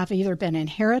which have either been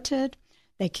inherited,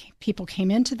 people came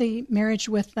into the marriage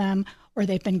with them, or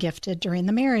they've been gifted during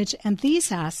the marriage. And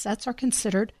these assets are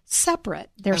considered separate.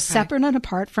 They're separate and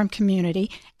apart from community,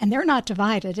 and they're not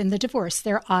divided in the divorce.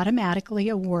 They're automatically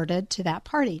awarded to that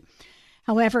party.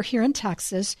 However, here in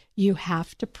Texas, you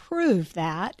have to prove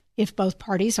that if both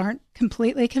parties aren't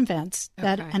completely convinced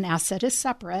that an asset is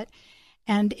separate.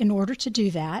 And in order to do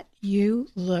that, you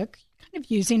look kind of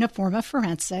using a form of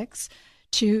forensics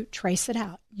to trace it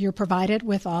out. You're provided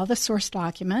with all the source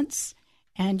documents,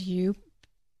 and you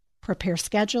prepare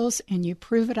schedules, and you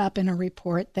prove it up in a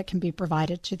report that can be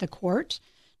provided to the court,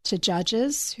 to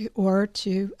judges, or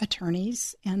to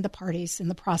attorneys and the parties in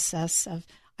the process of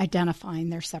identifying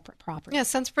their separate property. Yeah,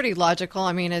 sounds pretty logical.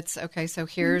 I mean, it's okay, so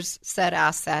here's said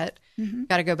asset.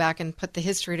 Got to go back and put the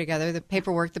history together, the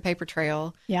paperwork, the paper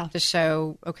trail to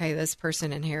show, okay, this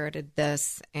person inherited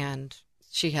this and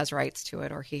she has rights to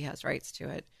it or he has rights to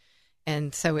it.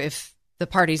 And so if the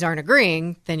parties aren't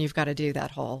agreeing, then you've got to do that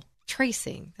whole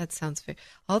tracing. That sounds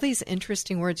all these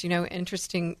interesting words.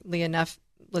 Interestingly enough,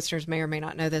 listeners may or may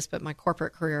not know this, but my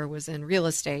corporate career was in real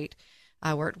estate.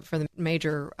 I worked for the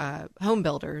major home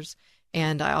builders,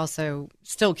 and I also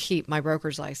still keep my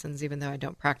broker's license, even though I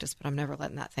don't practice, but I'm never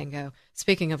letting that thing go.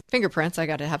 Speaking of fingerprints, I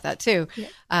got to have that too. Yeah.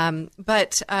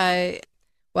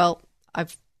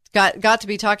 I've got to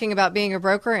be talking about being a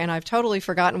broker, and I've totally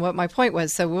forgotten what my point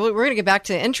was. So we're going to get back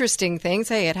to interesting things.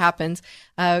 Hey, it happens.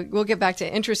 We'll get back to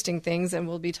interesting things, and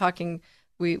we'll be talking.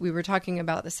 We were talking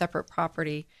about the separate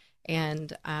property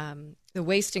and the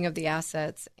wasting of the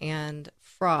assets and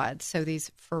fraud. So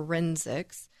these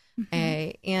forensics.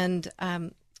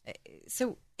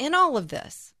 So in all of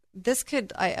this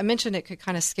could, I mentioned it could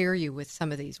kind of scare you with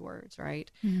some of these words,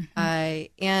 right?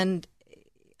 And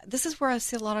this is where I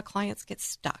see a lot of clients get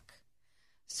stuck.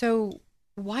 So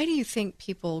why do you think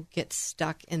people get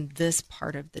stuck in this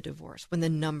part of the divorce when the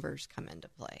numbers come into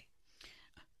play?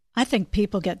 I think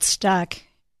people get stuck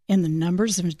in the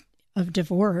numbers of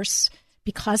divorce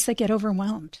because they get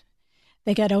overwhelmed.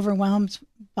 They get overwhelmed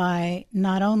by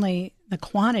not only the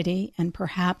quantity and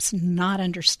perhaps not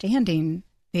understanding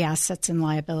the assets and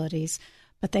liabilities,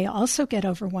 but they also get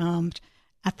overwhelmed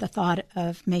at the thought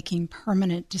of making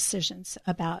permanent decisions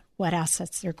about what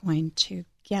assets they're going to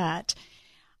get.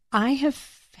 I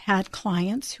have had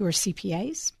clients who are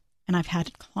CPAs, and I've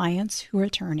had clients who are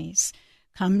attorneys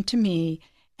come to me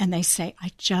and they say,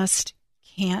 I just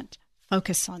can't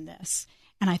focus on this.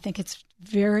 And I think it's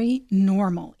very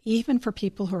normal, even for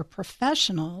people who are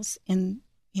professionals in,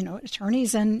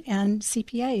 attorneys and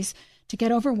CPAs, to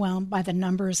get overwhelmed by the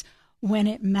numbers when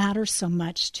it matters so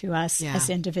much to us as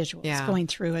individuals going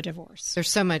through a divorce.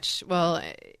 There's so much. Well,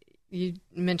 you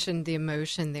mentioned the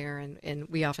emotion there, and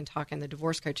we often talk in the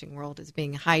divorce coaching world as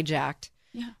being hijacked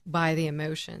by the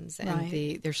emotions, and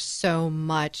there's so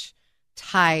much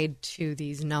tied to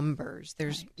these numbers.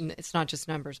 It's not just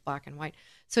numbers, black and white.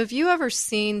 So have you ever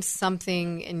seen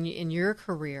something in your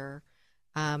career,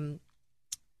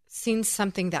 seen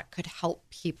something that could help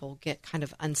people get kind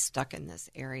of unstuck in this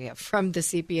area, from the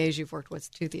CPAs you've worked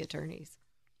with to the attorneys?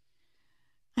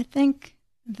 I think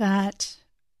that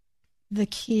the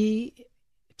key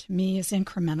to me is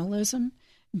incrementalism,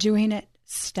 doing it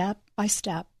step by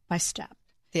step by step.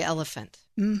 The elephant.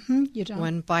 You don't.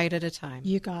 One bite at a time.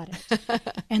 You got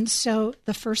it. And so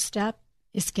the first step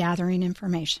is gathering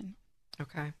information.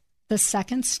 Okay. The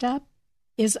second step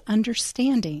is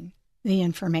understanding the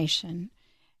information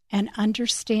and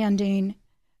understanding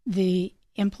the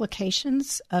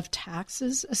implications of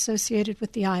taxes associated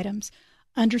with the items,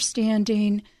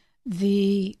 understanding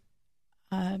the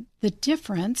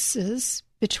differences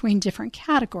between different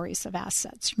categories of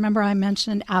assets. Remember I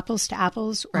mentioned apples to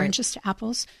apples, oranges to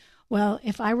apples? Well,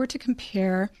 if I were to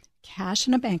compare cash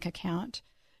in a bank account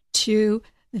to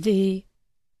the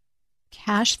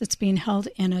cash that's being held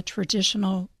in a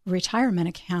traditional retirement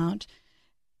account,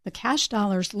 the cash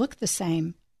dollars look the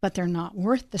same, but they're not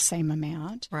worth the same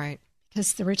amount. Right.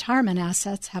 Because the retirement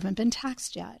assets haven't been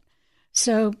taxed yet.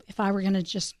 So if I were going to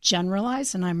just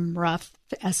generalize, and I'm rough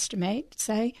to estimate,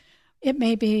 say, it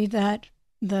may be that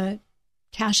the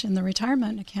cash in the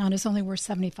retirement account is only worth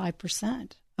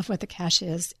 75% of what the cash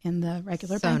is in the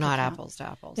regular bank account. So not apples to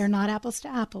apples. They're not apples to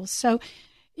apples. So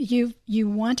you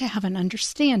want to have an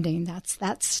understanding. That's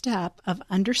that step of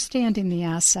understanding the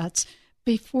assets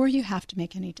before you have to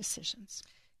make any decisions.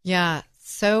 Yeah,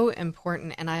 so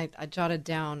important. And I jotted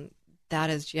down, that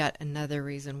is yet another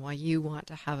reason why you want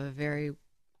to have a very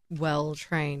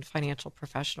well-trained financial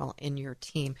professional in your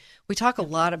team. We talk a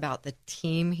lot about the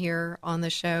team here on the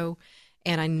show,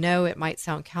 and I know it might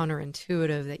sound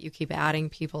counterintuitive that you keep adding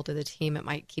people to the team. It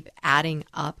might keep adding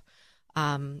up.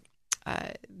 The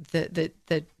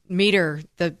meter,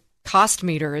 the cost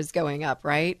meter is going up,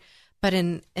 right? But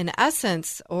in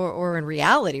essence, or in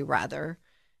reality rather,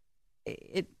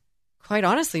 it quite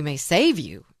honestly may save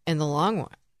you in the long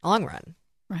run.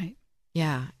 Right.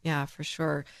 Yeah, for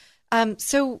sure.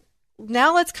 So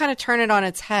now let's kind of turn it on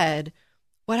its head.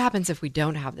 What happens if we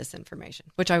don't have this information,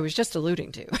 which I was just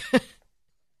alluding to?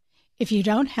 If you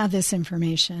don't have this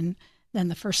information, then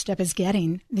the first step is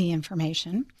getting the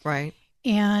information. Right.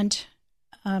 And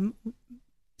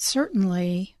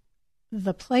certainly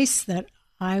the place that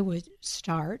I would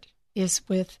start is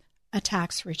with a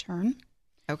tax return.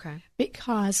 Okay.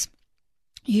 Because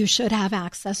you should have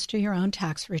access to your own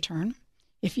tax return.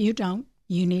 If you don't,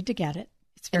 you need to get it.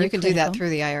 It's very And you can critical. do that through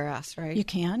the IRS, right? You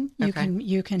can. Okay.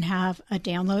 You can have a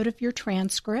download of your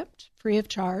transcript free of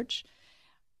charge,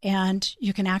 and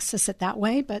you can access it that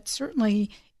way. But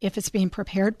certainly, if it's being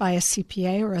prepared by a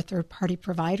CPA or a third-party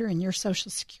provider and your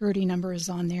Social Security number is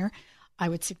on there, I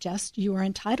would suggest you are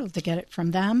entitled to get it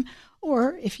from them.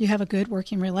 Or if you have a good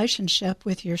working relationship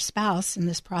with your spouse in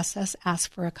this process,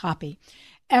 ask for a copy.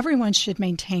 Everyone should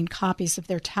maintain copies of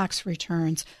their tax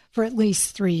returns for at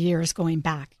least 3 years going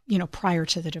back, prior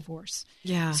to the divorce.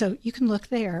 Yeah. So you can look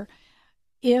there.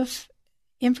 If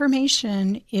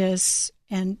information is,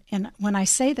 and when I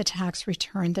say the tax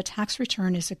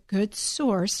return is a good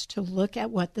source to look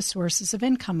at what the sources of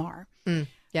income are. Yeah.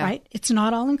 Right? It's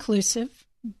not all inclusive,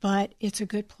 but it's a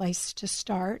good place to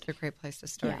start. It's a great place to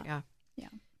start, yeah. Yeah.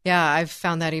 Yeah, I've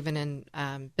found that even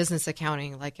in business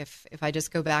accounting. Like if I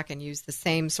just go back and use the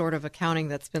same sort of accounting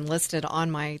that's been listed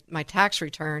on my tax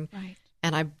return, Right.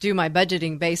 and I do my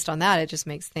budgeting based on that, it just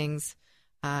makes things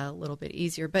a little bit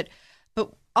easier. But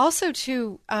also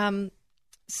too,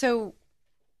 so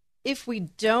if we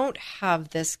don't have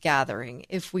this gathering,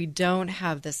 if we don't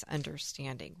have this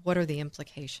understanding, what are the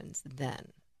implications then?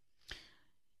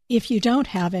 If you don't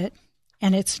have it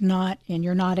and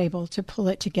you're not able to pull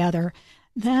it together,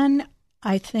 then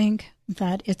I think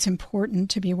that it's important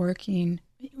to work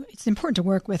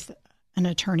with an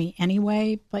attorney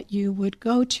anyway, but you would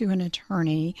go to an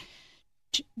attorney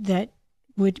that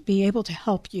would be able to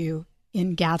help you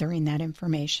in gathering that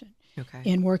information. Okay.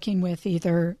 In working with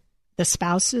either the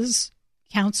spouse's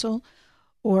counsel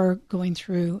or going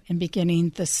through and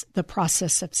beginning the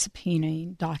process of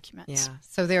subpoenaing documents. Yeah.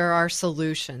 So there are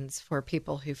solutions for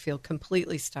people who feel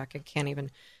completely stuck and can't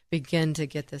even begin to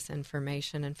get this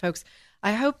information. And folks,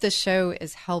 I hope this show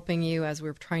is helping you as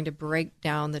we're trying to break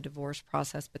down the divorce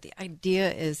process. But the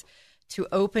idea is to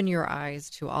open your eyes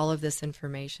to all of this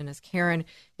information, as Karen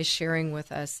is sharing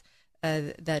with us,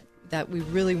 that we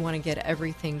really want to get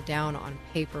everything down on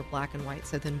paper, black and white,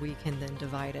 so then we can then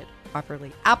divide it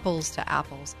properly, apples to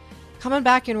apples. Coming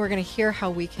back, and we're going to hear how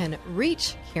we can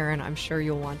reach Karen. I'm sure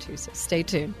you'll want to, so stay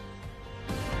tuned.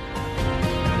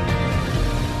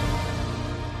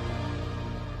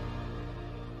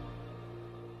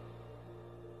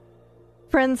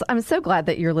 Friends, I'm so glad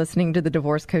that you're listening to the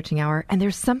Divorce Coaching Hour, and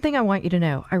there's something I want you to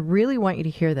know. I really want you to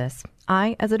hear this.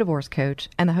 I, as a divorce coach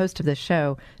and the host of this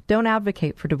show, don't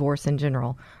advocate for divorce in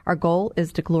general. Our goal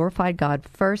is to glorify God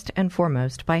first and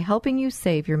foremost by helping you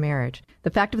save your marriage.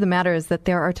 The fact of the matter is that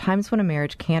there are times when a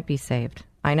marriage can't be saved.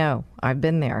 I know, I've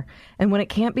been there. And when it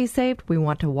can't be saved, we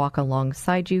want to walk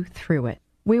alongside you through it.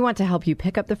 We want to help you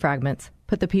pick up the fragments,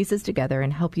 put the pieces together,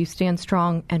 and help you stand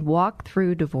strong and walk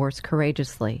through divorce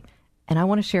courageously. And I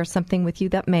want to share something with you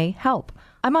that may help.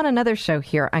 I'm on another show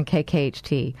here on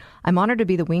KKHT. I'm honored to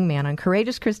be the wingman on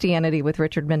Courageous Christianity with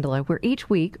Richard Mendelow, where each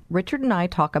week Richard and I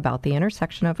talk about the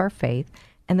intersection of our faith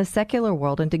and the secular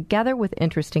world, and together with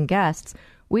interesting guests,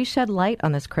 we shed light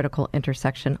on this critical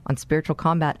intersection, on spiritual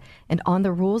combat, and on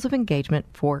the rules of engagement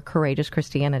for Courageous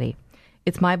Christianity.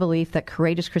 It's my belief that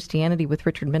Courageous Christianity with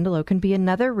Richard Mendelow can be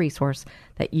another resource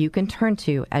that you can turn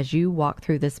to as you walk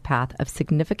through this path of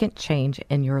significant change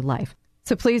in your life.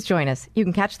 So please join us. You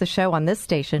can catch the show on this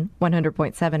station,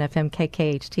 100.7 FM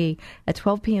KKHT, at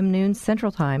 12 p.m. noon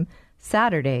Central Time,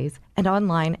 Saturdays, and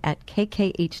online at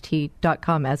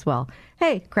kkht.com as well.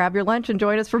 Hey, grab your lunch and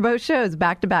join us for both shows,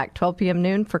 back-to-back, 12 p.m.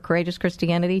 noon for Courageous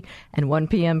Christianity and 1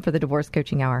 p.m. for the Divorce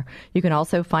Coaching Hour. You can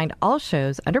also find all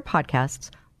shows under podcasts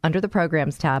under the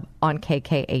Programs tab on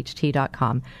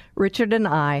kkht.com. Richard and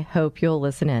I hope you'll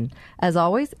listen in. As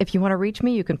always, if you want to reach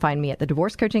me, you can find me at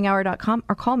thedivorcecoachinghour.com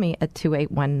or call me at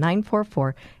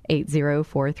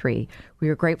 281-944-8043. We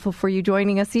are grateful for you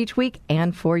joining us each week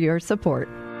and for your support.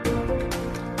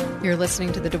 You're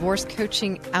listening to the Divorce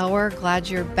Coaching Hour. Glad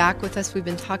you're back with us. We've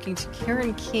been talking to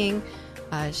Karen King.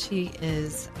 She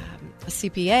is a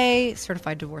CPA,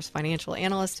 Certified Divorce Financial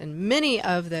Analyst, and many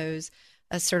of those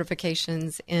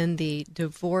certifications in the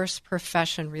divorce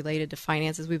profession related to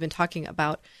finances. We've been talking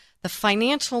about the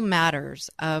financial matters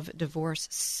of divorce.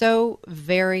 So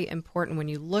very important when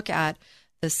you look at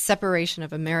the separation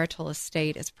of a marital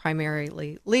estate. It's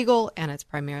primarily legal and it's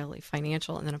primarily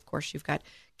financial. And then, of course, you've got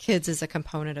kids as a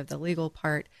component of the legal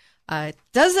part. It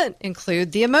doesn't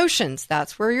include the emotions.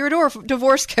 That's where your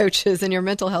divorce coaches and your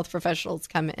mental health professionals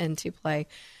come into play.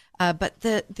 But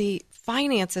the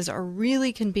finances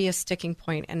can be a sticking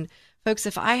point. And folks,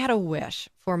 if I had a wish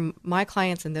for my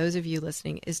clients and those of you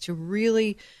listening, is to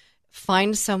really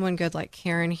find someone good like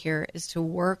Karen here is to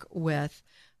work with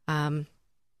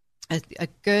a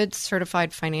good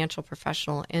certified financial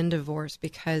professional in divorce,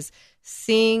 because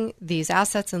seeing these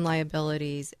assets and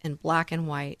liabilities in black and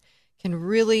white can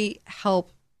really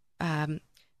help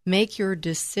make your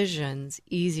decisions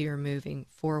easier moving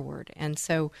forward. And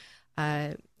so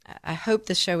I hope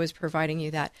the show is providing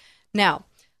you that. Now,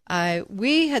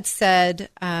 we had said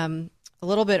a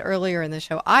little bit earlier in the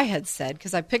show, I had said,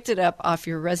 because I picked it up off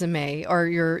your resume or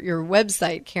your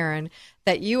website, Karen,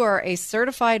 that you are a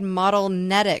certified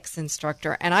Modelnetics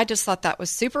instructor. And I just thought that was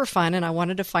super fun, and I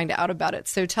wanted to find out about it.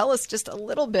 So tell us just a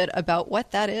little bit about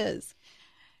what that is.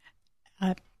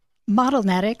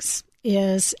 Modelnetics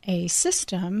is a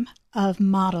system of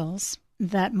models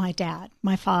that my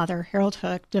father, Harold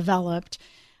Hook, developed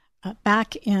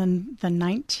back in the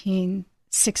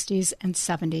 1960s and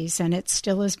 70s, and it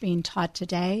still is being taught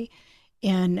today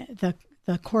in the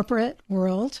corporate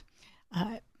world.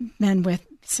 Men with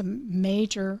some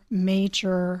major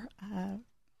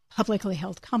publicly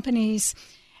held companies,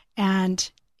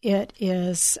 and it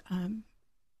is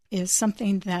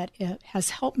something that it has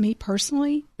helped me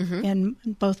personally in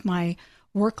both my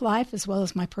work life as well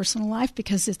as my personal life,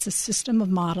 because it's a system of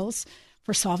models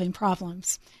for solving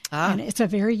problems. And it's a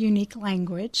very unique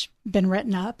language, been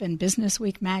written up in Business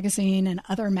Week magazine and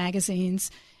other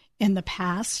magazines in the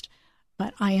past,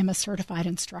 but I am a certified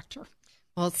instructor.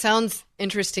 Well, it sounds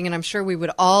interesting, and I'm sure we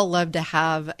would all love to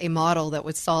have a model that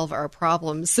would solve our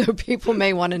problems. So people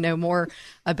may want to know more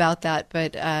about that.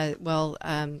 But,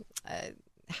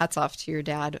 hats off to your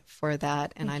dad for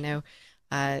that. And I know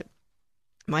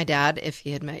my dad, if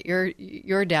he had met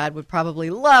your dad, would probably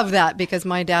love that, because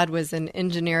my dad was an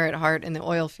engineer at heart in the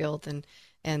oil field,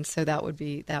 and so that would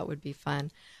be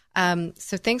fun.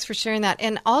 So thanks for sharing that.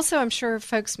 And also, I'm sure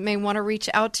folks may want to reach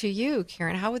out to you,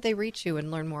 Karen. How would they reach you and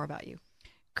learn more about you?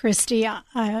 Christy,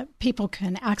 people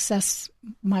can access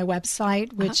my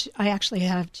website, which I actually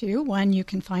have two. One, you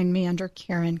can find me under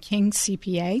Karen King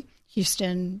CPA,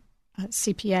 Houston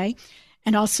CPA,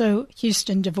 and also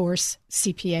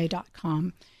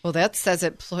HoustonDivorceCPA.com. Well, that says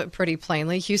it pretty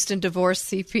plainly,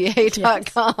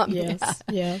 HoustonDivorceCPA.com.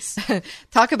 Yes.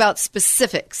 Talk about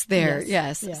specifics there.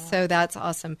 Yes. Yeah. So that's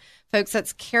awesome. Folks,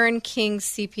 that's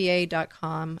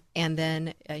KarenKingCPA.com and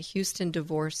then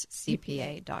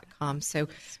HoustonDivorceCPA.com. So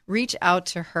reach out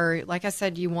to her. Like I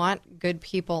said, you want good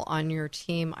people on your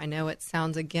team. I know it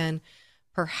sounds, again,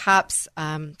 perhaps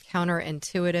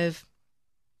counterintuitive,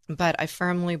 but I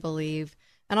firmly believe,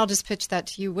 and I'll just pitch that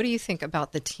to you. What do you think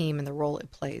about the team and the role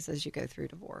it plays as you go through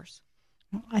divorce?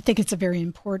 I think it's a very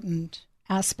important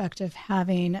aspect of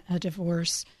having a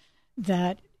divorce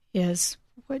that is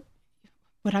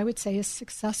what I would say is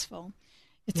successful.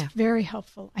 It's very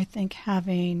helpful, I think,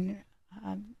 having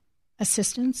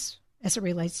assistance as it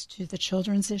relates to the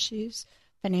children's issues,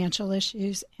 financial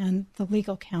issues, and the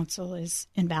legal counsel is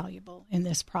invaluable in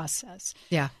this process.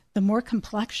 Yeah. The more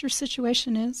complex your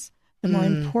situation is, the more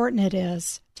important it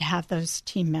is to have those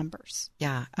team members.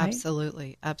 Yeah, right?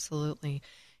 Absolutely.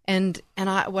 And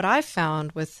what I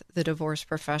found with the divorce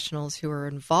professionals who are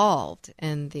involved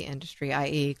in the industry,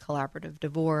 i.e. collaborative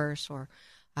divorce or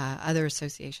other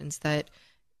associations, that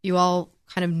you all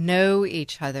kind of know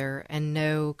each other and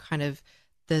know kind of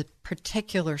the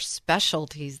particular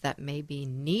specialties that may be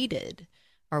needed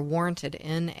or warranted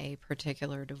in a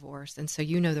particular divorce. And so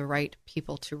you know the right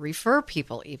people to refer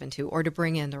people even to, or to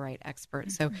bring in the right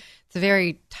experts. So it's a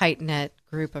very tight-knit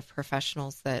group of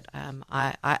professionals that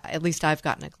I at least I've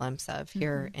gotten a glimpse of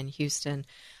here in Houston.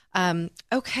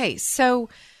 Okay, so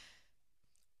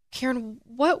Karen,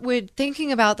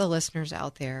 thinking about the listeners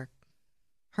out there,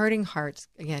 hurting hearts,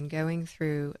 again, going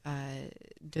through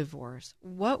divorce,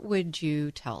 what would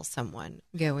you tell someone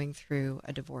going through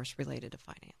a divorce related to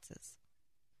finances?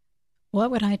 What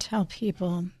would I tell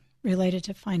people related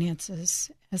to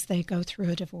finances as they go through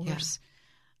a divorce?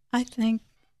 Yeah. I think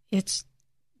it's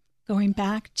going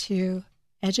back to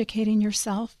educating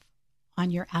yourself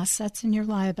on your assets and your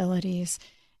liabilities,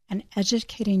 and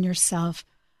educating yourself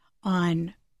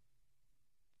on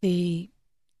the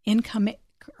income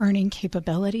earning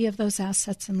capability of those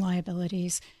assets and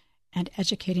liabilities, and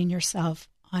educating yourself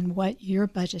on what your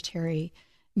budgetary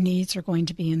needs are going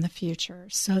to be in the future,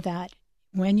 so that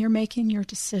when you're making your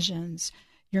decisions,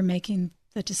 you're making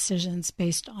the decisions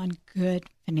based on good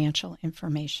financial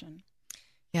information.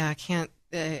 Yeah,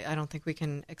 I don't think we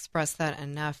can express that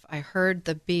enough. I heard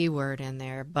the B word in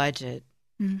there, budget.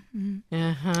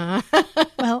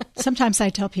 Well, sometimes I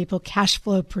tell people cash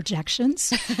flow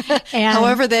projections. And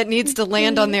however, that needs to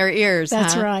land on their ears.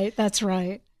 That's right.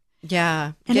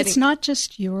 Yeah. And it's not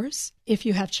just yours. If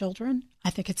you have children, I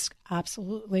think it's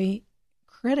absolutely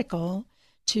critical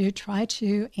to try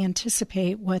to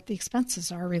anticipate what the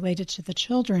expenses are related to the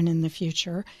children in the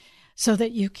future so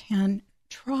that you can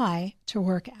try to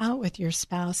work out with your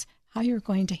spouse how you're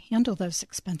going to handle those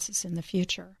expenses in the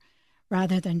future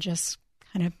rather than just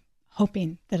kind of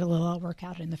hoping that it'll all work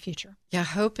out in the future. Yeah,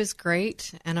 hope is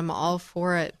great, and I'm all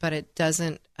for it, but it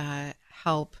doesn't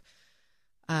help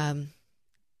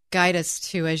guide us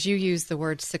to, as you use the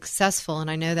word successful, and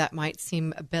I know that might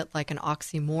seem a bit like an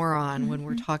oxymoron when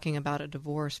we're talking about a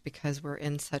divorce because we're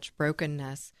in such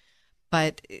brokenness.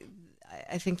 But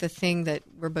I think the thing that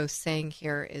we're both saying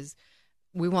here is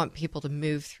we want people to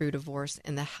move through divorce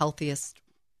in the healthiest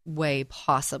way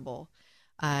possible.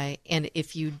 And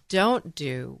if you don't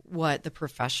do what the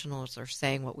professionals are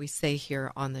saying, what we say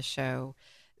here on the show,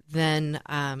 then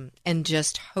and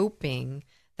just hoping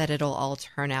that it'll all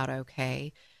turn out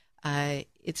okay,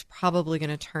 it's probably going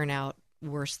to turn out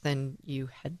worse than you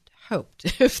had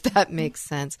hoped, if that makes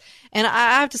sense. And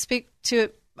I have to speak to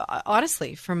it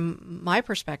honestly from my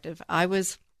perspective. I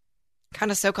was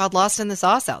kind of so-called lost in the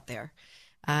sauce out there.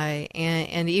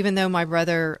 And even though my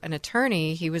brother, an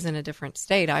attorney, he was in a different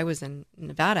state, I was in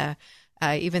Nevada,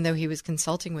 even though he was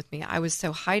consulting with me, I was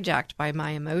so hijacked by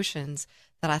my emotions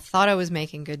that I thought I was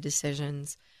making good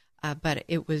decisions, but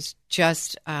it was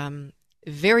just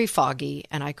very foggy,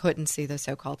 and I couldn't see the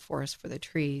so-called forest for the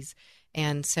trees.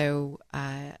 And so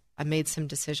I made some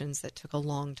decisions that took a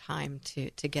long time to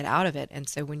get out of it. And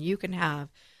so when you can have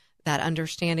that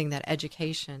understanding, that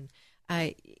education,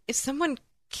 if someone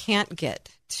can't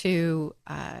get to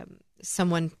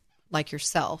someone like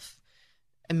yourself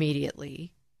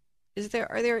immediately,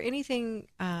 are there anything,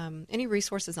 any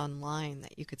resources online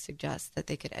that you could suggest that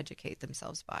they could educate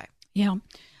themselves by? Yeah,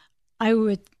 I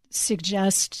would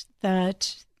suggest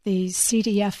that the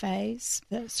CDFAs,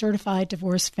 the Certified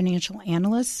Divorce Financial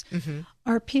Analysts,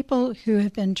 are people who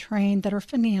have been trained that are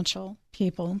financial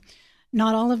people.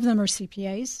 Not all of them are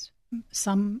CPAs.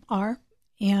 Some are.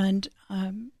 And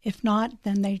if not,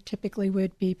 then they typically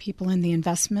would be people in the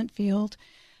investment field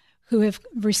who have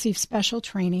received special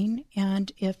training.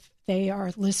 And if they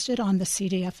are listed on the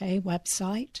CDFA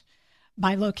website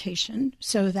by location,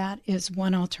 so that is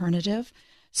one alternative.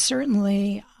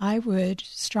 Certainly, I would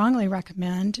strongly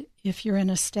recommend if you're in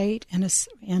a state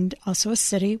and also a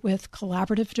city with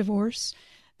collaborative divorce,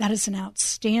 that is an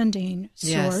outstanding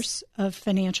source of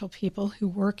financial people who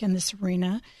work in this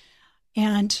arena.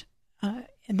 And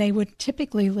they would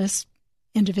typically list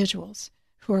individuals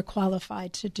who are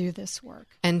qualified to do this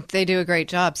work. And they do a great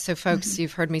job. So, folks,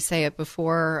 you've heard me say it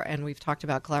before, and we've talked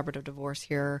about collaborative divorce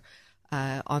here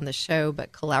on the show,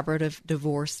 but Collaborative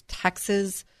Divorce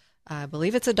Texas, I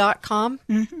believe it's a .com,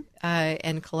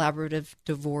 and Collaborative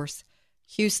Divorce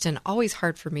Houston. Always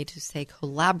hard for me to say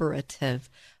collaborative.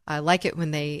 I like it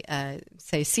when they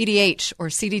say CDH or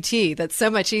CDT. That's so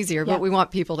much easier, but we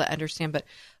want people to understand. But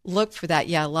look for that.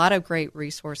 Yeah, a lot of great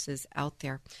resources out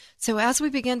there. So as we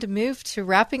begin to move to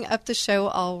wrapping up the show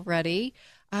already,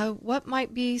 what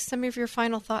might be some of your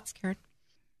final thoughts, Karen?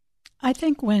 I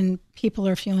think when people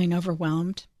are feeling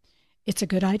overwhelmed, it's a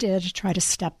good idea to try to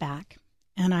step back.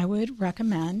 And I would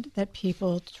recommend that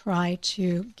people try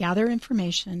to gather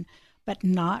information but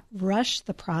not rush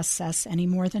the process any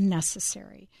more than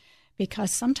necessary,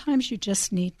 because sometimes you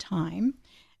just need time.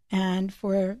 And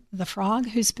for the frog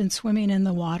who's been swimming in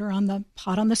the water on the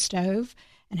pot on the stove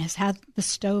and has had the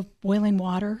stove boiling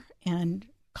water and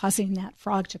causing that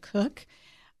frog to cook,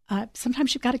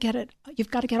 sometimes you've got to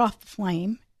get off the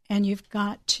flame, and you've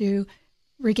got to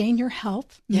regain your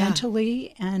health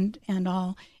mentally and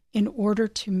all, in order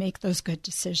to make those good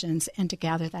decisions and to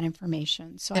gather that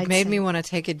information. So it made me want to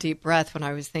take a deep breath when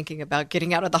I was thinking about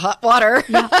getting out of the hot water.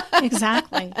 Yeah,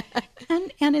 exactly.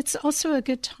 And it's also a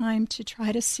good time to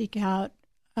try to seek out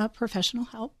professional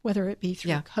help, whether it be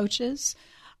through coaches,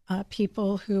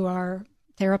 people who are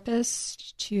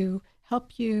therapists, to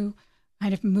help you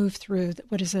kind of move through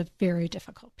what is a very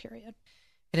difficult period.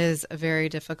 It is a very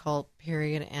difficult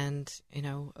period, and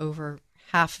over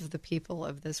half of the people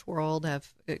of this world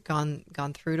have gone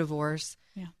through divorce.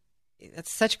 Yeah,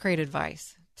 that's such great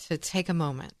advice, to take a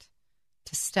moment,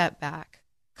 to step back,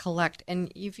 collect.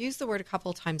 And you've used the word a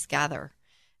couple of times, gather.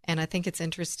 And I think it's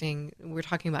interesting. We're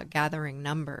talking about gathering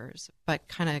numbers, but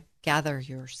kind of gather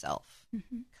yourself,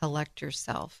 collect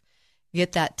yourself,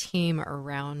 get that team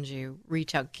around you,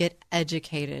 reach out, get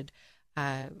educated,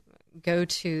 go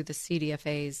to the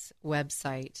CDFA's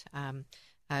website,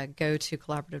 go to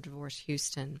Collaborative Divorce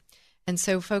Houston. And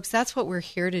so, folks, that's what we're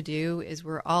here to do, is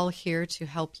we're all here to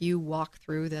help you walk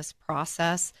through this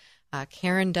process.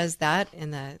 Karen does that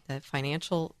in the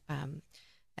financial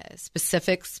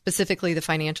specifically the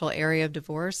financial area of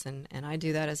divorce, and I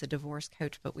do that as a divorce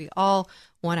coach, but we all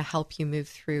want to help you move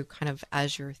through kind of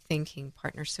as your thinking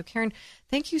partner. So Karen,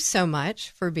 thank you so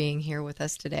much for being here with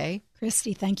us today.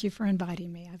 Christy, thank you for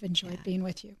inviting me. I've enjoyed being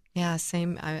with you. Yeah,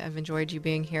 same. I've enjoyed you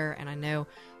being here, and I know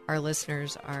our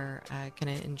listeners are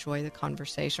going to enjoy the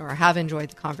conversation, or have enjoyed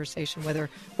the conversation,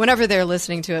 whenever they're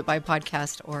listening to it by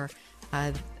podcast or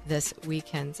this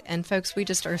weekend. And folks, we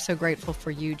just are so grateful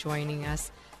for you joining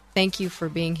us. Thank you for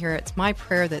being here. It's my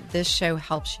prayer that this show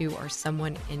helps you or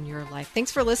someone in your life.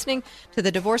 Thanks for listening to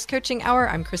the Divorce Coaching Hour.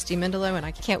 I'm Christy Mendelow, and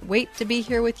I can't wait to be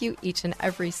here with you each and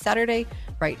every Saturday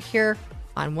right here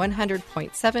on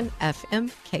 100.7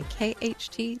 FM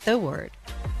KKHT, The Word.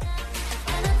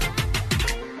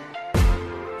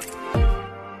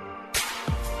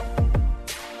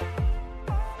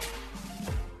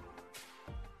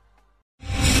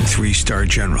 Three-star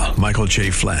General Michael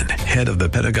J. Flynn, head of the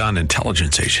Pentagon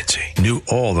Intelligence Agency, knew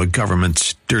all the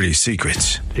government's dirty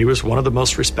secrets. He was one of the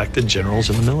most respected generals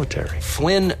in the military.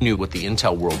 Flynn knew what the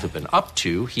intel world had been up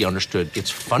to. He understood its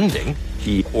funding.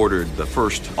 He ordered the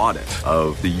first audit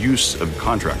of the use of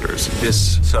contractors.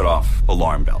 This set off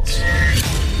alarm bells.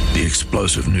 The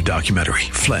explosive new documentary,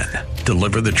 Flynn,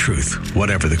 Deliver the Truth,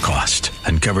 Whatever the Cost,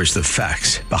 uncovers the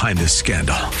facts behind this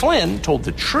scandal. Flynn told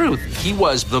the truth. He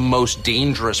was the most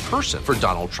dangerous person for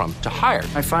Donald Trump to hire.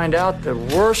 I find out the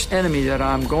worst enemy that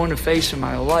I'm going to face in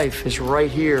my life is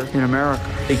right here in America.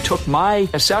 They took my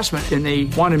assessment and they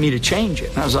wanted me to change it.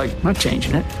 And I was like, I'm not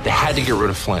changing it. They had to get rid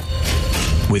of Flynn.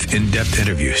 With in-depth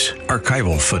interviews,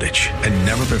 archival footage, and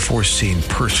never-before-seen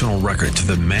personal records of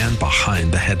the man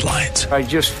behind the headlines. I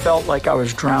just felt like I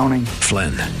was drowning.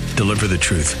 Flynn, Deliver the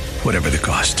Truth, Whatever the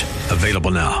Cost.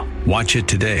 Available now. Watch it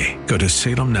today. Go to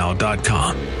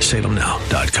salemnow.com.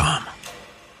 salemnow.com.